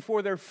fighting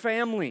for their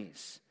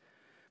families.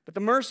 But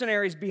the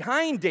mercenaries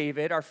behind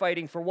David are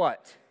fighting for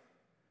what?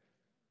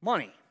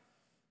 Money.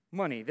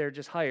 They're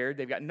just hired.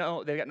 They've got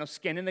no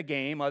skin in the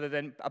game other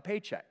than a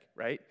paycheck,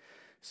 right?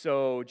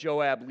 So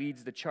Joab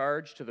leads the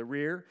charge to the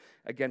rear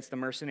against the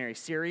mercenary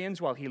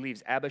Syrians, while he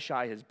leaves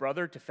Abishai, his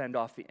brother, to fend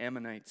off the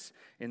Ammonites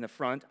in the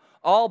front.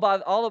 All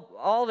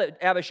that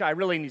Abishai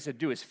really needs to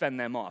do is fend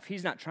them off.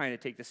 He's not trying to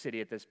take the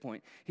city at this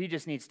point. He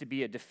just needs to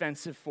be a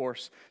defensive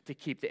force to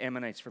keep the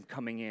Ammonites from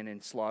coming in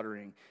and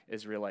slaughtering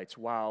Israelites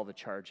while the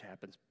charge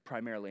happens,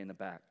 primarily in the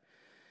back.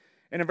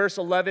 And in verse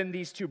 11,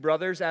 these two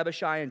brothers,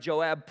 Abishai and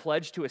Joab,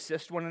 pledge to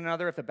assist one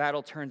another if the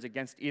battle turns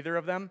against either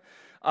of them.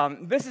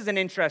 This is an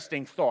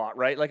interesting thought,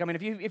 right?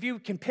 If you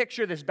can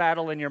picture this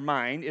battle in your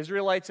mind,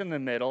 Israelites in the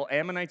middle,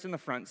 Ammonites in the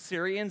front,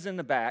 Syrians in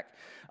the back,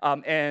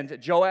 and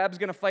Joab's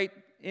going to fight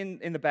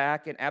in the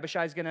back, and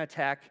Abishai's going to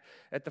attack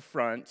at the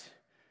front.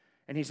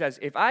 And he says,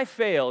 if I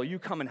fail, you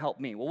come and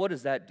help me. Well, what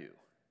does that do?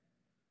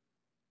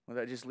 Well,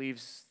 that just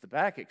leaves the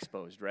back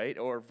exposed, right?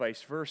 Or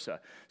vice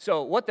versa.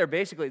 So what they're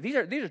basically, these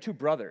are two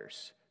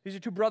brothers. These are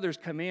two brothers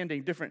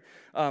commanding different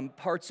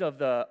parts of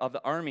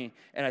the army,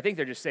 and I think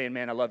they're just saying,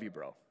 man, I love you,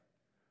 bro.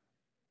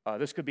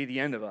 This could be the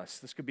end of us.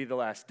 This could be the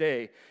last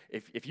day.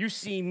 If you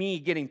see me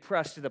getting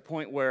pressed to the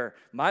point where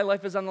my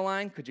life is on the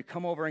line, could you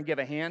come over and give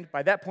a hand?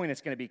 By that point, it's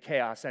going to be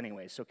chaos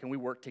anyway, so can we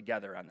work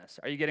together on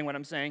this? Are you getting what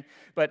I'm saying?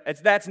 But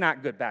that's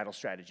not good battle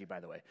strategy, by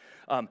the way.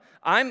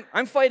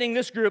 I'm fighting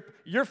this group.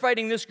 You're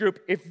fighting this group.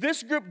 If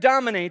this group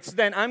dominates,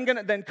 then I'm going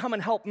to then come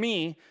and help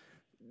me.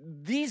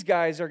 These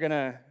guys are going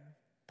to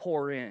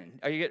pour in.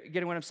 Are you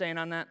getting what I'm saying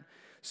on that?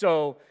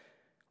 So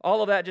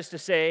all of that just to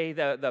say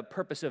the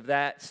purpose of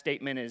that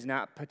statement is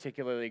not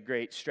particularly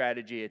great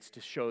strategy. It's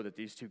to show that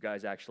these two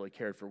guys actually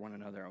cared for one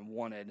another and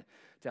wanted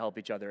to help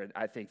each other. And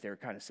I think they're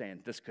kind of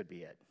saying this could be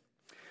it.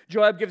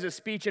 Joab gives a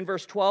speech in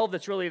verse 12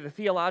 that's really the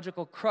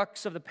theological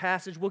crux of the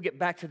passage. We'll get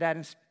back to that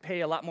and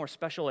pay a lot more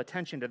special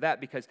attention to that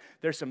because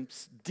there's some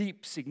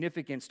deep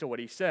significance to what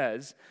he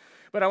says.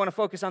 But I want to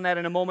focus on that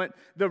in a moment.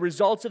 The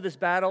results of this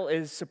battle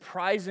is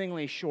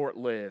surprisingly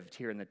short-lived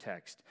here in the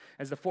text.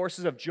 As the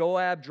forces of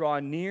Joab draw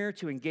near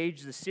to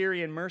engage the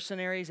Syrian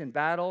mercenaries in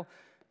battle,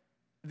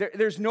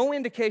 there's no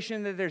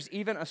indication that there's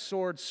even a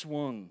sword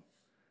swung.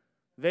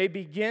 They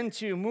begin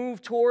to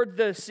move toward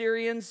the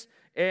Syrians,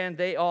 and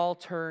they all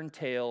turn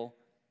tail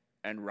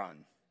and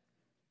run.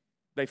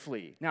 They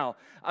flee. Now,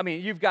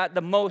 you've got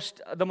the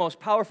most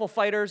powerful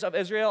fighters of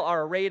Israel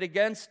are arrayed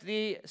against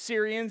the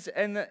Syrians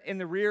in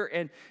the rear,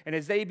 and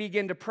as they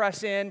begin to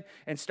press in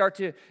and start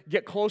to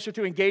get closer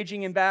to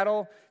engaging in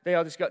battle, they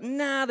all just go,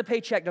 nah, the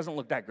paycheck doesn't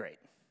look that great.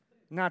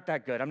 Not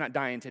that good. I'm not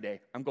dying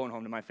today. I'm going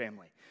home to my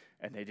family.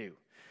 And they do.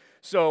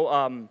 So,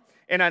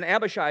 and on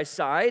Abishai's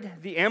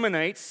side, the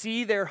Ammonites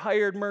see their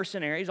hired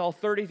mercenaries, all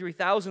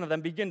 33,000 of them,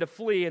 begin to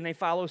flee, and they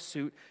follow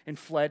suit and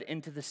fled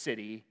into the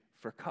city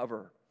for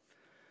cover.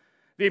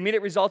 The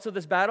immediate results of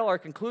this battle are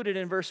concluded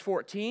in verse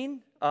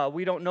 14.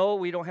 We don't know,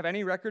 we don't have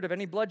any record of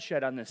any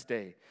bloodshed on this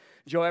day.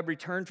 Joab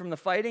returned from the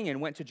fighting and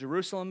went to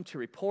Jerusalem to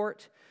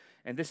report,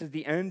 and this is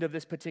the end of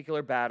this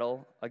particular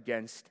battle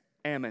against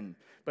Ammon.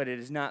 But it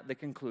is not the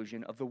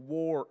conclusion of the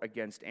war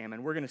against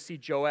Ammon. We're going to see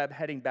Joab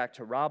heading back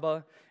to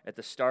Rabbah at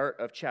the start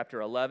of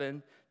chapter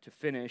 11 to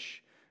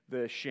finish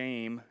the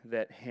shame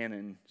that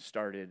Hanun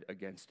started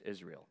against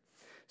Israel.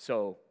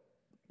 So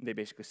they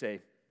basically say,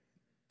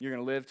 you're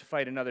going to live to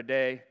fight another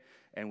day,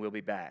 and we'll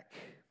be back.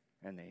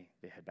 And they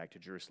head back to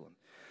Jerusalem.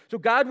 So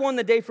God won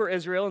the day for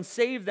Israel and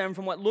saved them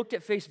from what looked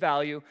at face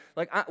value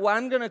like what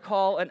I'm going to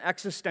call an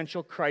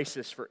existential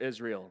crisis for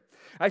Israel.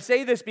 I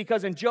say this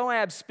because in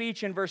Joab's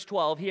speech in verse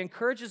 12, he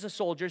encourages the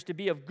soldiers to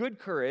be of good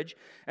courage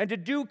and to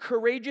do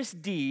courageous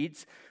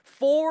deeds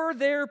for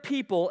their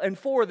people and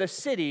for the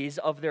cities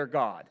of their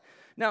God.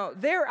 Now,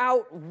 they're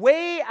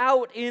way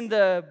out in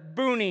the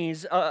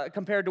boonies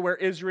compared to where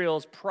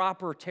Israel's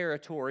proper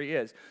territory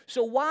is.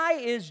 So why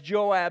is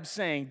Joab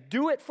saying,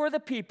 do it for the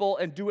people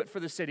and do it for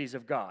the cities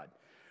of God?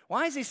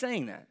 Why is he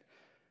saying that?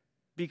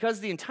 Because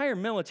the entire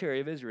military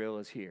of Israel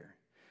is here.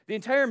 The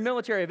entire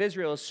military of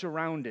Israel is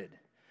surrounded.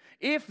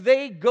 If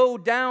they go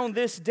down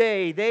this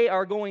day, they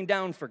are going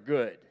down for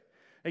good.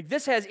 Like,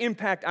 this has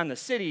impact on the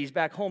cities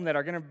back home that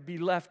are going to be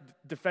left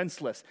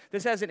defenseless.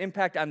 This has an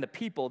impact on the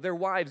people, their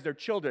wives, their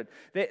children.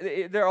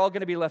 They're all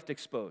going to be left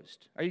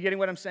exposed. Are you getting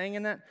what I'm saying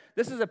in that?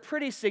 This is a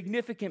pretty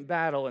significant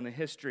battle in the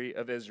history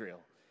of Israel.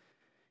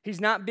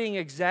 He's not being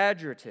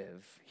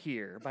exaggerative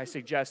here by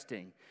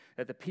suggesting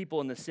that the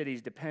people in the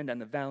cities depend on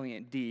the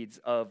valiant deeds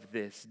of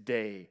this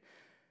day.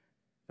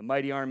 The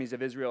mighty armies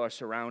of Israel are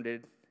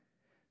surrounded.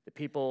 The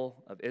people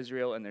of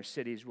Israel and their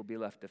cities will be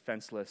left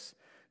defenseless.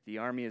 The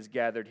army is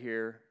gathered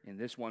here in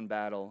this one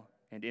battle,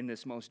 and in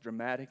this most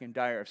dramatic and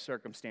dire of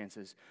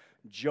circumstances,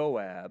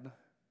 Joab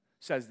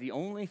says the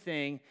only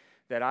thing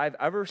that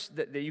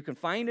that you can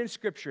find in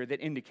Scripture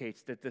that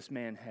indicates that this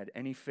man had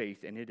any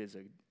faith, and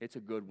it's a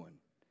good one.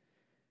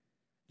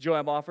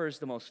 Joab offers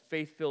the most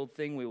faith-filled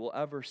thing we will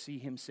ever see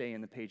him say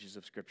in the pages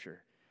of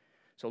Scripture.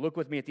 So look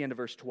with me at the end of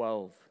verse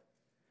 12.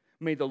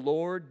 May the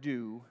Lord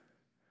do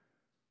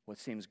what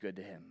seems good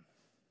to him.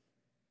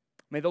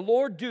 May the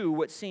Lord do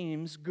what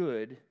seems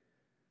good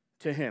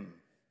to him.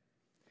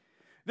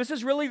 This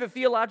is really the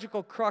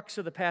theological crux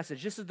of the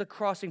passage. This is the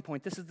crossing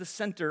point. This is the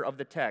center of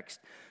the text.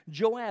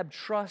 Joab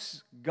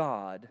trusts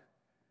God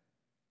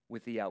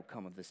with the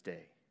outcome of this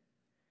day.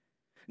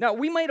 Now,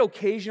 we might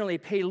occasionally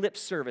pay lip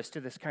service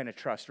to this kind of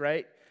trust,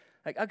 right?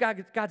 Like, oh,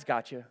 God's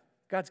got you.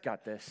 God's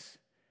got this.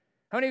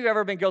 How many of you have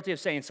ever been guilty of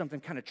saying something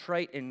kind of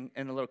trite and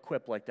a little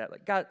quip like that?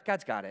 Like,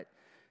 God's got it.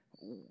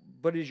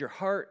 But is your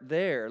heart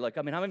there? Like,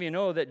 how many of you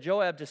know that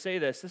Joab, to say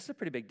this is a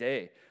pretty big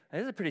day.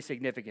 This is a pretty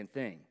significant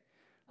thing.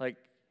 Like,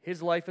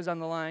 his life is on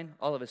the line.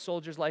 All of his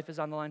soldiers' life is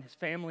on the line. His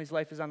family's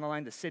life is on the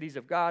line. The cities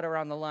of God are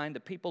on the line. The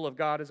people of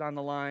God is on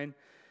the line.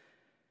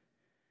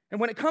 And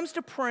when it comes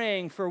to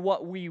praying for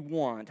what we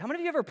want, how many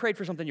of you ever prayed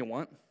for something you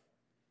want?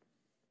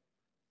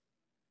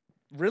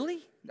 Really?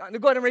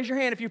 Go ahead and raise your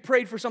hand if you've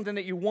prayed for something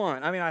that you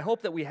want. I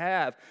hope that we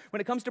have. When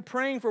it comes to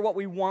praying for what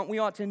we want, we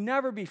ought to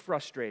never be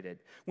frustrated.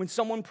 When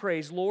someone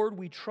prays, Lord,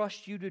 we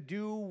trust you to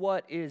do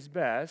what is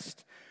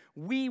best.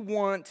 We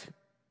want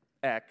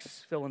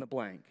X, fill in the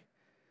blank.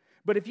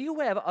 But if you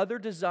have other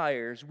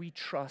desires, we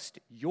trust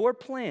your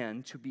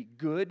plan to be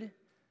good,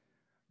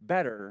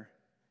 better,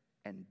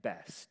 and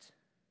best.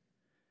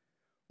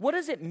 What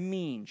does it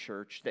mean,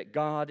 church, that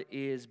God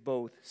is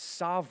both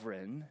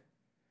sovereign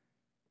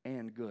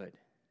and good?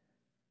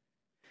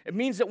 It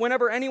means that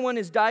whenever anyone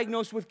is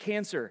diagnosed with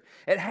cancer,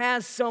 it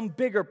has some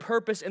bigger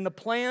purpose in the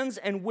plans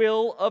and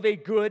will of a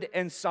good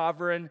and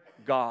sovereign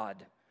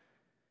God.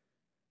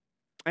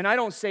 And I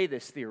don't say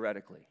this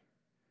theoretically.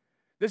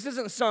 This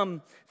isn't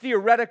some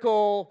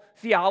theoretical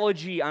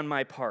theology on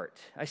my part.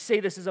 I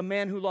say this as a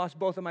man who lost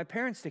both of my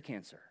parents to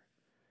cancer.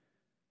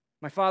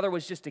 My father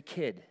was just a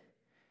kid.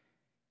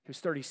 He was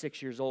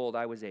 36 years old.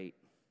 I was 8.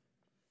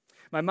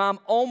 My mom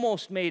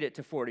almost made it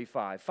to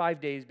 45.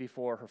 5 days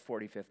before her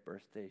 45th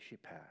birthday, she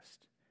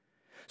passed.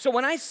 So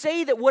when I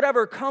say that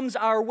whatever comes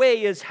our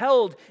way is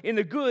held in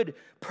the good,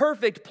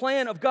 perfect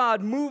plan of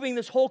God, moving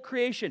this whole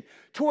creation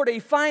toward a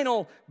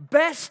final,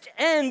 best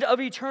end of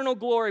eternal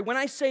glory, when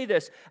I say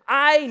this,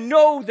 I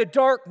know the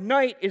dark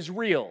night is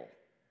real.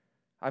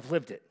 I've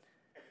lived it.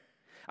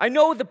 I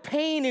know the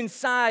pain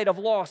inside of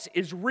loss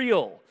is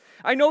real.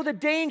 I know the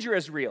danger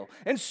is real.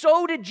 And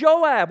so did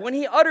Joab when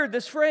he uttered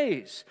this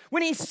phrase.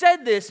 When he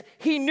said this,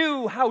 he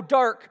knew how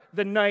dark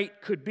the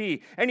night could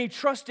be. And he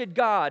trusted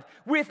God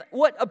with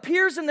what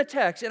appears in the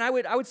text. And I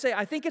would say,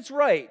 I think it's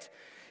right.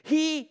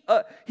 He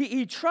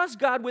trusts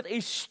God with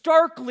a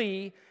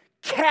starkly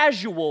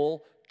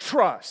casual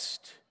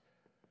trust.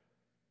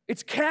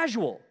 It's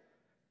casual.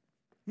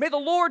 May the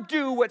Lord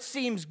do what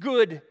seems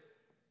good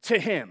to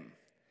him.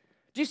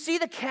 Do you see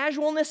the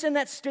casualness in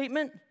that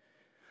statement?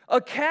 A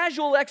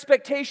casual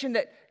expectation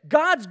that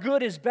God's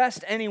good is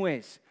best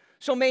anyways.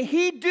 So may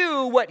he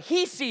do what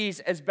he sees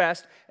as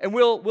best, and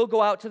we'll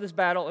go out to this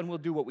battle and we'll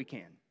do what we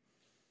can.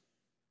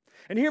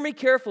 And hear me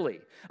carefully.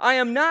 I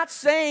am not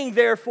saying,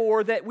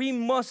 therefore, that we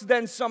must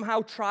then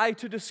somehow try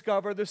to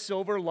discover the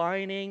silver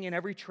lining in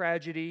every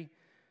tragedy.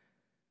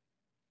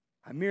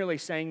 I'm merely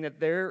saying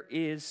that there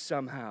is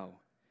somehow,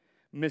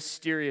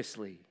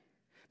 mysteriously,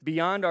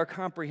 beyond our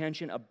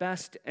comprehension, a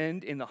best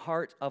end in the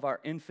heart of our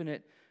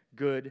infinite,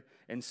 good,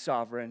 and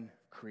sovereign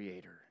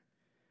Creator.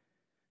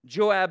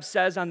 Joab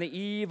says on the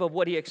eve of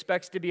what he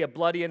expects to be a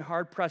bloody and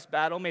hard-pressed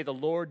battle, may the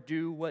Lord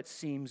do what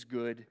seems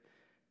good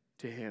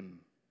to him.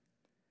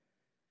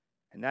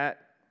 And that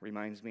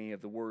reminds me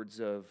of the words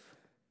of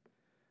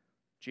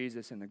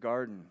Jesus in the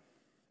garden.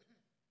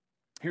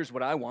 Here's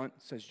what I want,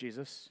 says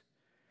Jesus.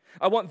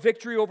 I want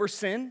victory over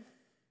sin,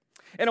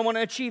 and I want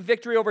to achieve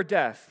victory over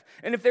death.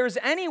 And if there is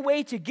any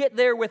way to get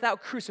there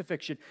without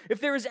crucifixion, if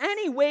there is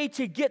any way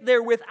to get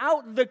there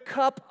without the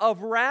cup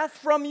of wrath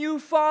from you,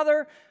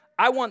 Father,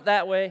 I want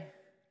that way.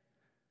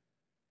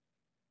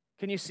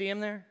 Can you see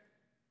him there?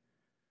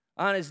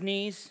 On his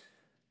knees,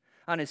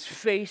 on his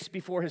face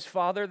before his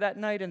Father that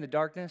night in the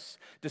darkness.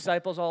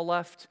 Disciples all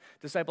left,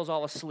 disciples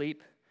all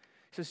asleep.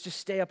 He says, just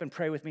stay up and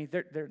pray with me.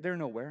 They're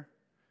nowhere.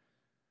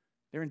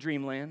 They're in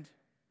dreamland.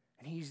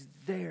 And he's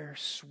there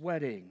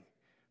sweating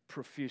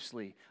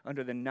profusely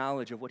under the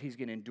knowledge of what he's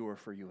going to endure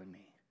for you and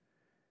me.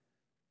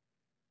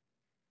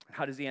 And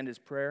how does he end his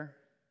prayer?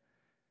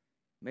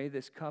 May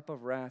this cup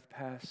of wrath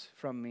pass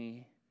from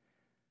me,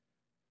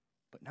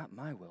 but not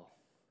my will,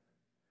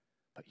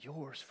 but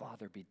yours,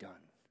 Father, be done.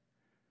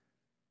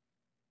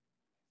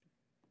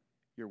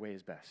 Your way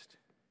is best.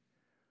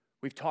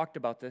 We've talked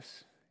about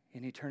this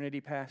in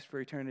eternity past, for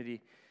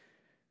eternity.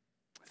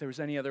 If there was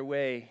any other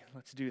way,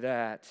 let's do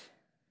that.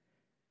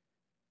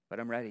 But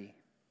I'm ready.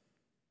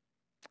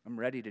 I'm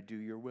ready to do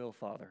your will,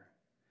 Father.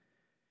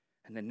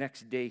 And the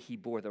next day he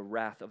bore the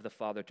wrath of the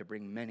Father to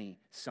bring many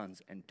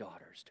sons and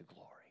daughters to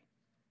glory.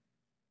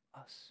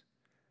 Us.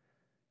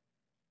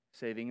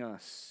 Saving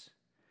us.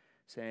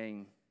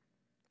 Saying,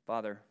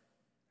 Father,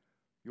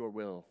 your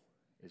will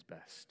is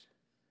best.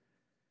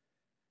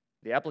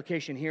 The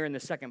application here in the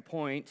second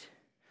point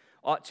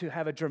ought to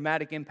have a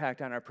dramatic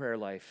impact on our prayer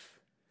life.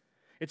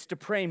 It's to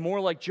pray more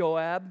like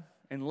Joab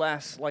and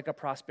less like a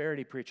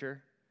prosperity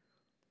preacher.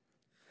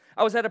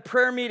 I was at a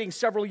prayer meeting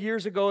several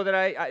years ago that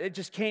it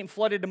just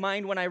flooded to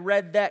mind when I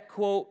read that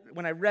quote,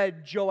 when I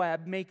read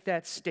Joab make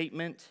that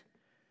statement.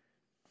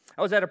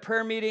 I was at a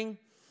prayer meeting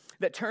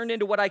that turned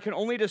into what I can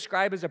only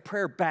describe as a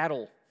prayer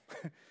battle.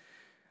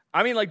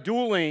 I mean, like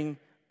dueling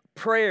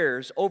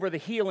prayers over the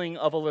healing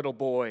of a little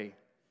boy.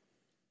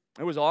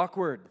 It was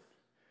awkward.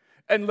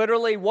 And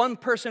literally one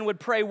person would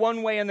pray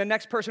one way and the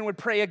next person would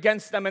pray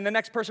against them and the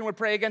next person would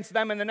pray against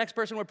them and the next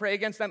person would pray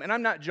against them. And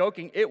I'm not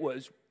joking, it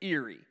was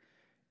eerie.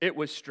 It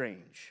was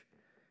strange.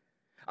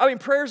 I mean,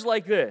 prayers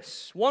like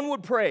this. One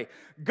would pray,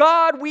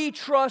 God, we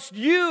trust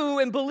you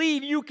and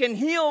believe you can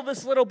heal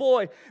this little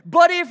boy.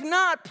 But if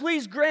not,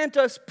 please grant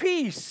us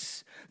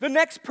peace. The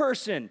next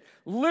person,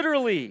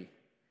 literally,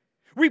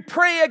 we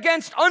pray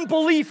against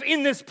unbelief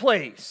in this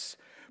place.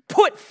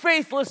 Put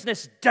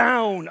faithlessness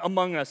down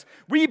among us.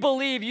 We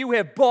believe you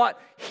have bought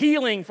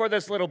healing for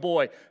this little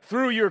boy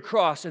through your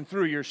cross and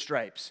through your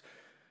stripes.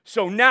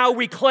 So now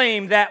we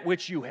claim that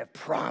which you have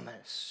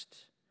promised.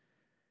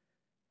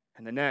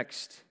 And the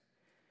next,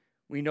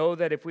 we know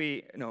that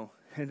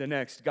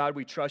God,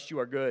 we trust you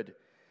are good.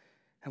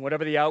 And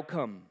whatever the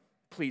outcome,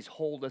 please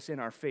hold us in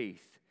our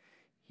faith,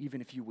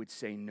 even if you would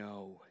say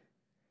no.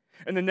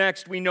 And the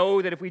next, we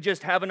know that if we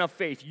just have enough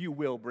faith, you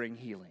will bring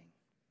healing.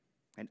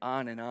 And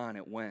on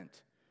it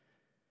went.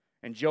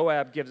 And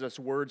Joab gives us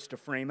words to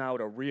frame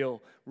out a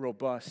real,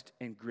 robust,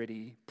 and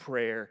gritty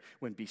prayer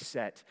when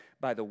beset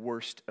by the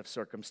worst of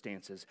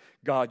circumstances.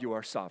 God, you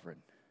are sovereign.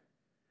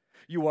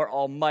 You are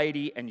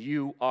almighty and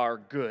you are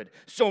good.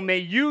 So may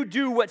you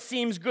do what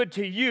seems good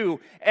to you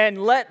and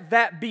let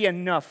that be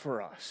enough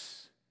for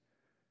us.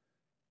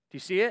 Do you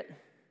see it? Do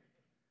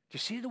you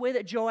see the way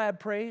that Joab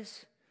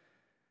prays?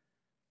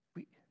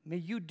 May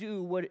you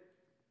do what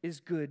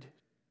is good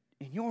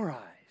in your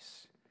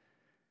eyes.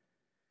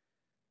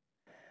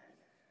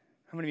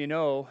 How many of you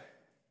know,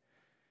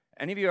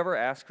 any of you ever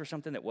asked for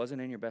something that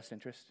wasn't in your best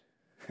interest?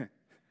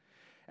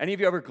 Any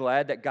of you ever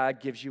glad that God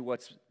gives you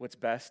what's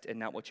best and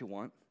not what you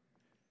want?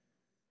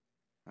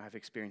 I've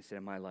experienced it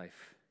in my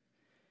life.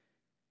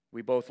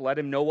 We both let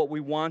him know what we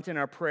want in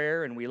our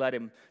prayer, and we let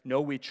him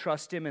know we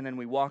trust him, and then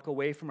we walk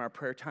away from our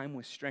prayer time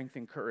with strength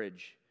and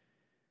courage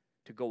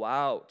to go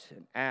out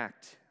and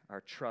act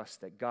our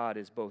trust that God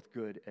is both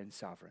good and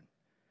sovereign.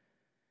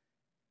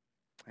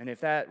 And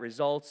if that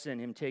results in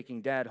him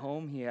taking Dad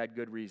home, he had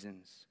good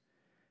reasons.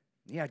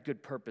 He had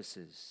good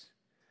purposes.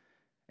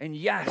 And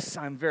yes,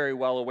 I'm very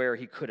well aware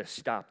he could have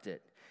stopped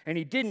it. And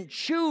he didn't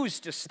choose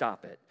to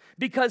stop it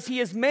because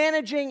he is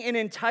managing an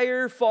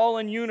entire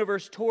fallen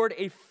universe toward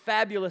a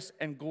fabulous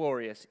and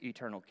glorious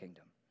eternal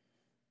kingdom.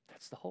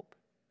 That's the hope.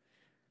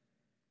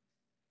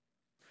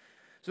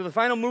 So the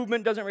final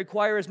movement doesn't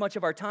require as much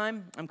of our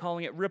time. I'm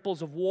calling it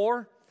ripples of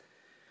war.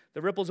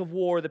 The ripples of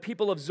war. The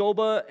people of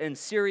Zobah and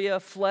Syria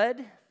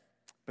fled,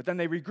 but then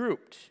they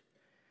regrouped.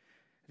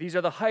 These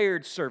are the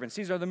hired servants.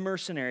 These are the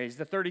mercenaries.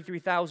 The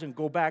 33,000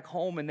 go back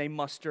home and they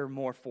muster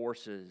more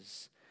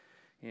forces.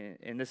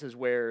 And this is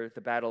where the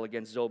battle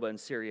against Zobah and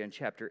Syria in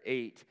chapter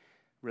 8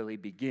 really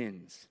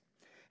begins.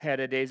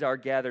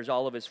 Hadadezer gathers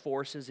all of his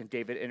forces, and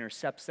David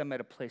intercepts them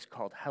at a place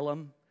called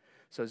Helam.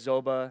 So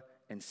Zobah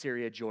and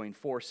Syria join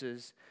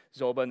forces.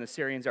 Zobah and the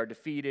Syrians are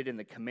defeated, and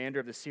the commander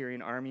of the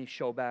Syrian army,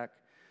 Shobak,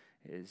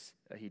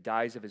 he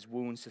dies of his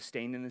wounds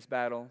sustained in this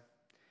battle.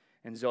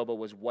 And Zobah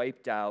was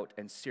wiped out,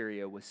 and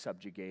Syria was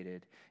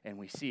subjugated. And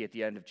we see at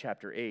the end of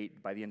chapter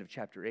 8, by the end of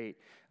chapter 8,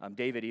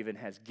 David even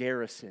has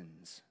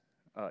garrisons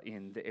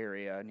in the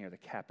area near the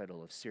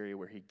capital of Syria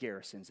where he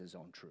garrisons his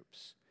own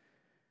troops.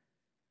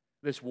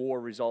 This war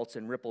results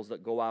in ripples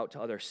that go out to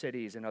other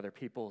cities and other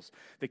peoples.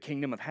 The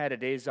kingdom of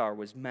Hadadezer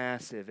was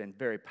massive and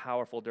very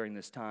powerful during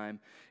this time.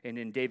 And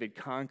in David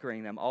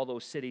conquering them, all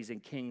those cities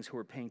and kings who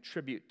were paying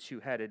tribute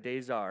to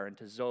Hadadezer and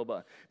to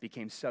Zobah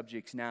became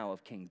subjects now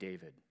of King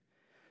David.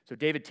 So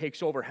David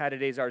takes over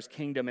Hadadezer's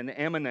kingdom, and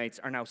the Ammonites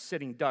are now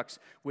sitting ducks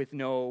with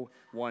no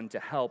one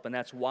to help. And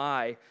that's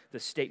why the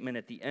statement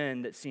at the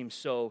end that seems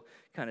so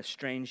kind of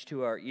strange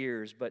to our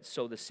ears, but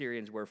so the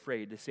Syrians were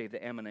afraid to save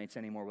the Ammonites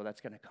anymore. Well,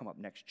 that's going to come up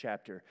next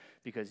chapter,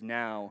 because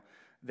now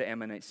the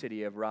Ammonite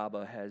city of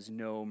Rabbah has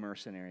no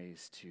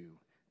mercenaries to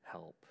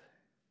help.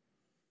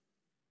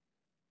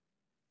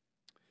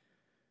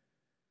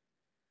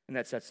 And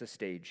that sets the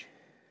stage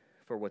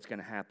for what's going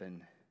to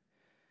happen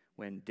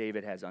when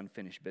David has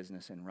unfinished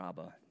business in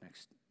Rabbah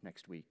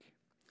next week.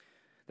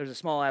 There's a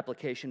small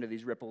application to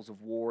these ripples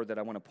of war that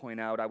I want to point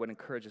out. I would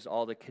encourage us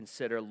all to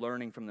consider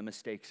learning from the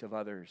mistakes of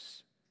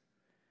others.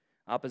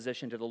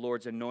 Opposition to the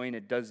Lord's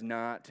anointed does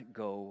not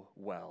go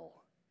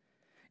well.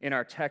 In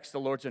our text, the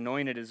Lord's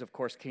anointed is, of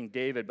course, King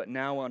David, but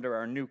now under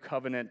our new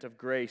covenant of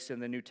grace in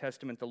the New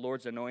Testament, the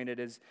Lord's anointed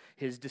is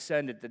his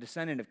descendant, the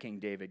descendant of King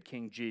David,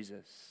 King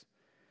Jesus.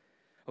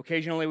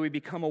 Occasionally we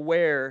become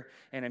aware,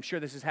 and I'm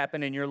sure this has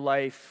happened in your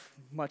life,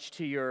 much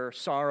to your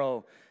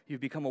sorrow, you've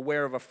become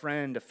aware of a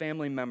friend, a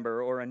family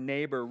member, or a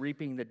neighbor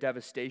reaping the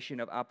devastation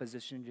of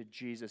opposition to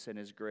Jesus and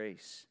his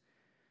grace.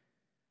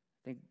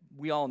 I think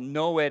we all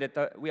know it,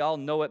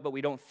 but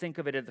we don't think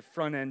of it at the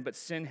front end, but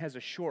sin has a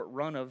short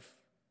run of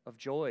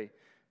joy,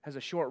 has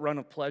a short run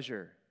of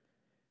pleasure,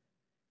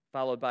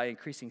 followed by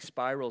increasing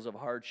spirals of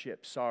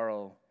hardship,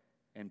 sorrow,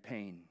 and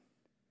pain.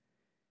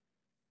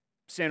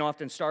 Sin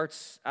often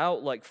starts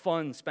out like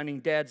fun, spending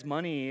dad's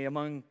money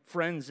among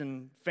friends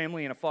and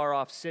family in a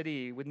far-off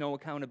city with no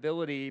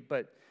accountability,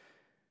 but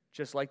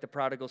just like the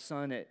prodigal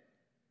son, it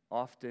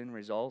often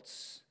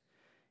results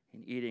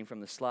in eating from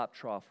the slop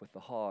trough with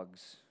the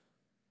hogs.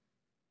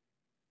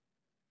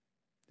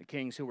 The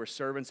kings who were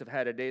servants of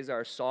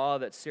Hadadezer saw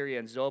that Syria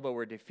and Zobah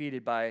were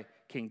defeated by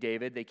King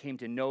David. They came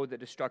to know the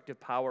destructive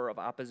power of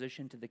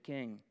opposition to the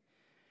king,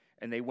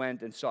 and they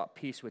went and sought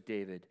peace with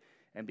David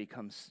and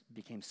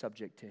became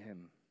subject to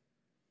him.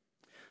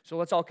 So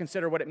let's all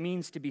consider what it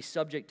means to be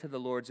subject to the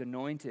Lord's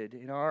anointed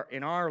in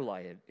our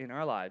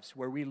lives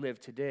where we live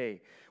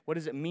today. What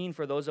does it mean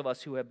for those of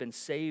us who have been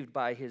saved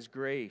by his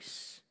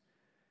grace?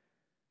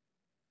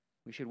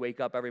 We should wake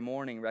up every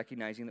morning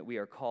recognizing that we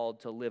are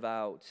called to live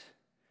out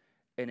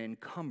an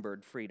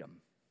encumbered freedom,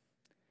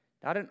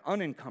 not an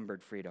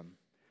unencumbered freedom.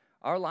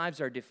 Our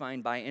lives are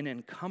defined by an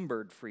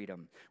encumbered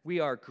freedom. We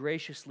are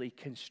graciously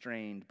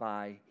constrained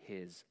by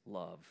his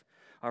love.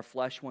 Our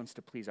flesh wants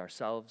to please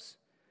ourselves,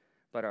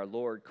 but our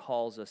Lord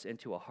calls us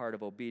into a heart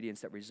of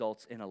obedience that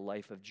results in a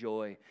life of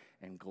joy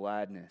and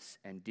gladness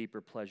and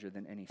deeper pleasure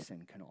than any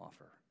sin can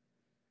offer.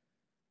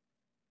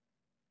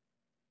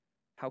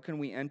 How can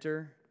we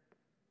enter,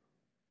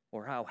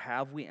 or how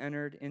have we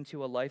entered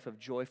into a life of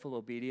joyful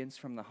obedience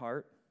from the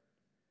heart?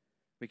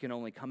 We can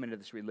only come into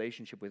this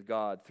relationship with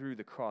God through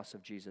the cross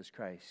of Jesus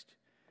Christ.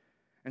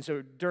 And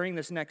so during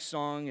this next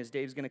song, as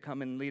Dave's going to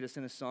come and lead us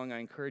in a song, I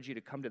encourage you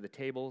to come to the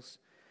tables.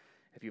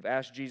 If you've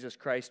asked Jesus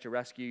Christ to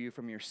rescue you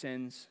from your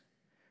sins,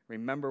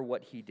 remember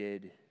what he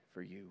did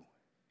for you.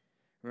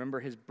 Remember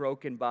his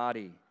broken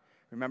body.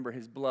 Remember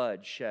his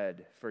blood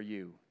shed for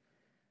you.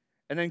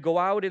 And then go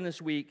out in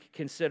this week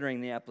considering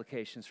the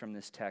applications from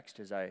this text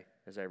as I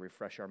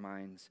refresh our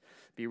minds.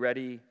 Be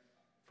ready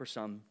for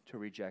some to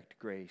reject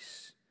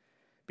grace.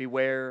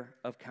 Beware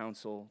of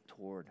counsel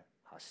toward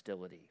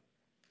hostility.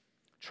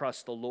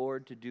 Trust the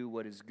Lord to do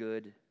what is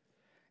good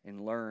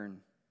and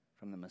learn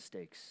from the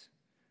mistakes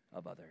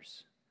of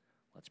others.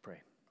 Let's pray.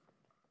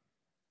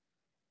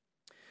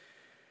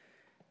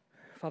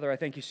 Father, I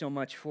thank you so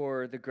much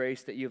for the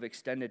grace that you have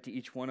extended to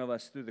each one of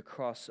us through the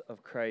cross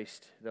of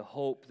Christ, the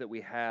hope that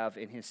we have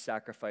in his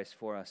sacrifice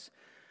for us.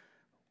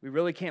 We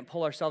really can't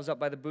pull ourselves up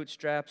by the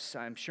bootstraps.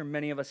 I'm sure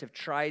many of us have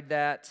tried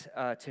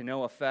that to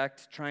no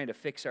effect, trying to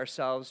fix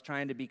ourselves,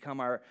 trying to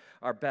become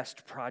our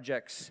best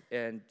projects,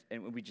 and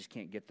we just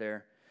can't get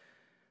there.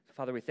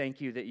 Father, we thank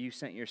you that you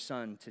sent your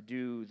Son to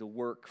do the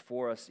work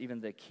for us,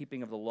 even the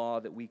keeping of the law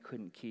that we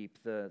couldn't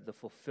keep, the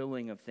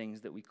fulfilling of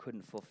things that we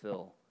couldn't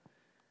fulfill.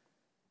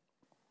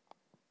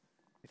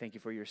 We thank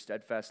you for your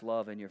steadfast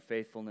love and your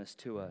faithfulness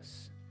to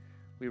us.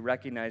 We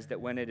recognize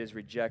that when it is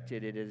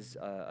rejected, it is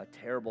a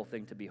terrible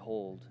thing to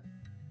behold.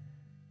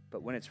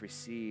 But when it's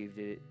received,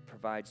 it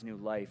provides new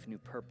life, new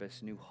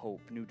purpose, new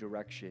hope, new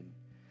direction.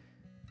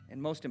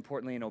 And most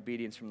importantly, an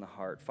obedience from the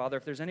heart. Father,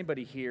 if there's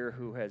anybody here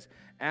who has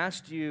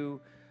asked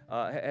you,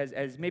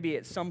 as maybe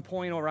at some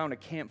point around a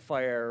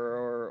campfire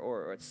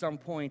or at some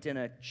point in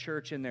a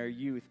church in their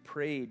youth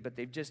prayed, but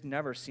they've just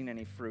never seen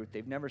any fruit.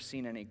 They've never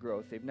seen any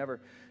growth. They've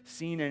never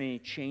seen any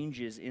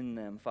changes in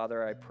them.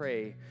 Father, I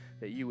pray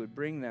that you would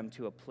bring them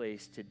to a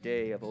place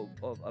today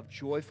of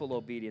joyful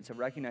obedience, of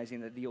recognizing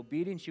that the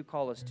obedience you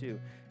call us to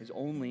is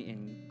only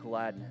in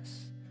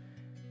gladness.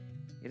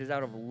 It is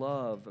out of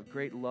love, a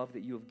great love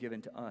that you have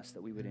given to us,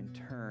 that we would in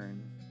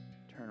turn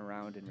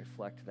around and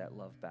reflect that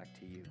love back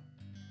to you.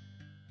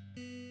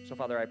 So,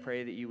 Father, I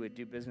pray that you would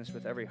do business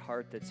with every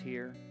heart that's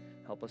here.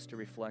 Help us to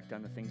reflect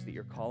on the things that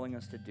you're calling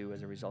us to do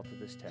as a result of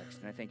this text.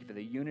 And I thank you for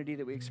the unity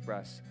that we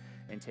express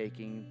in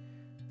taking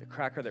the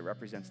cracker that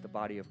represents the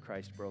body of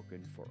Christ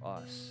broken for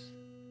us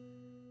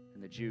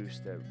and the juice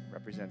that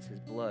represents his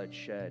blood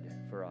shed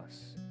for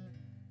us.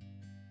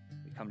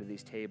 We come to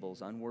these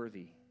tables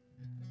unworthy,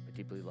 but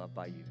deeply loved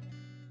by you.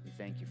 We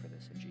thank you for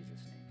this in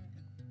Jesus' name.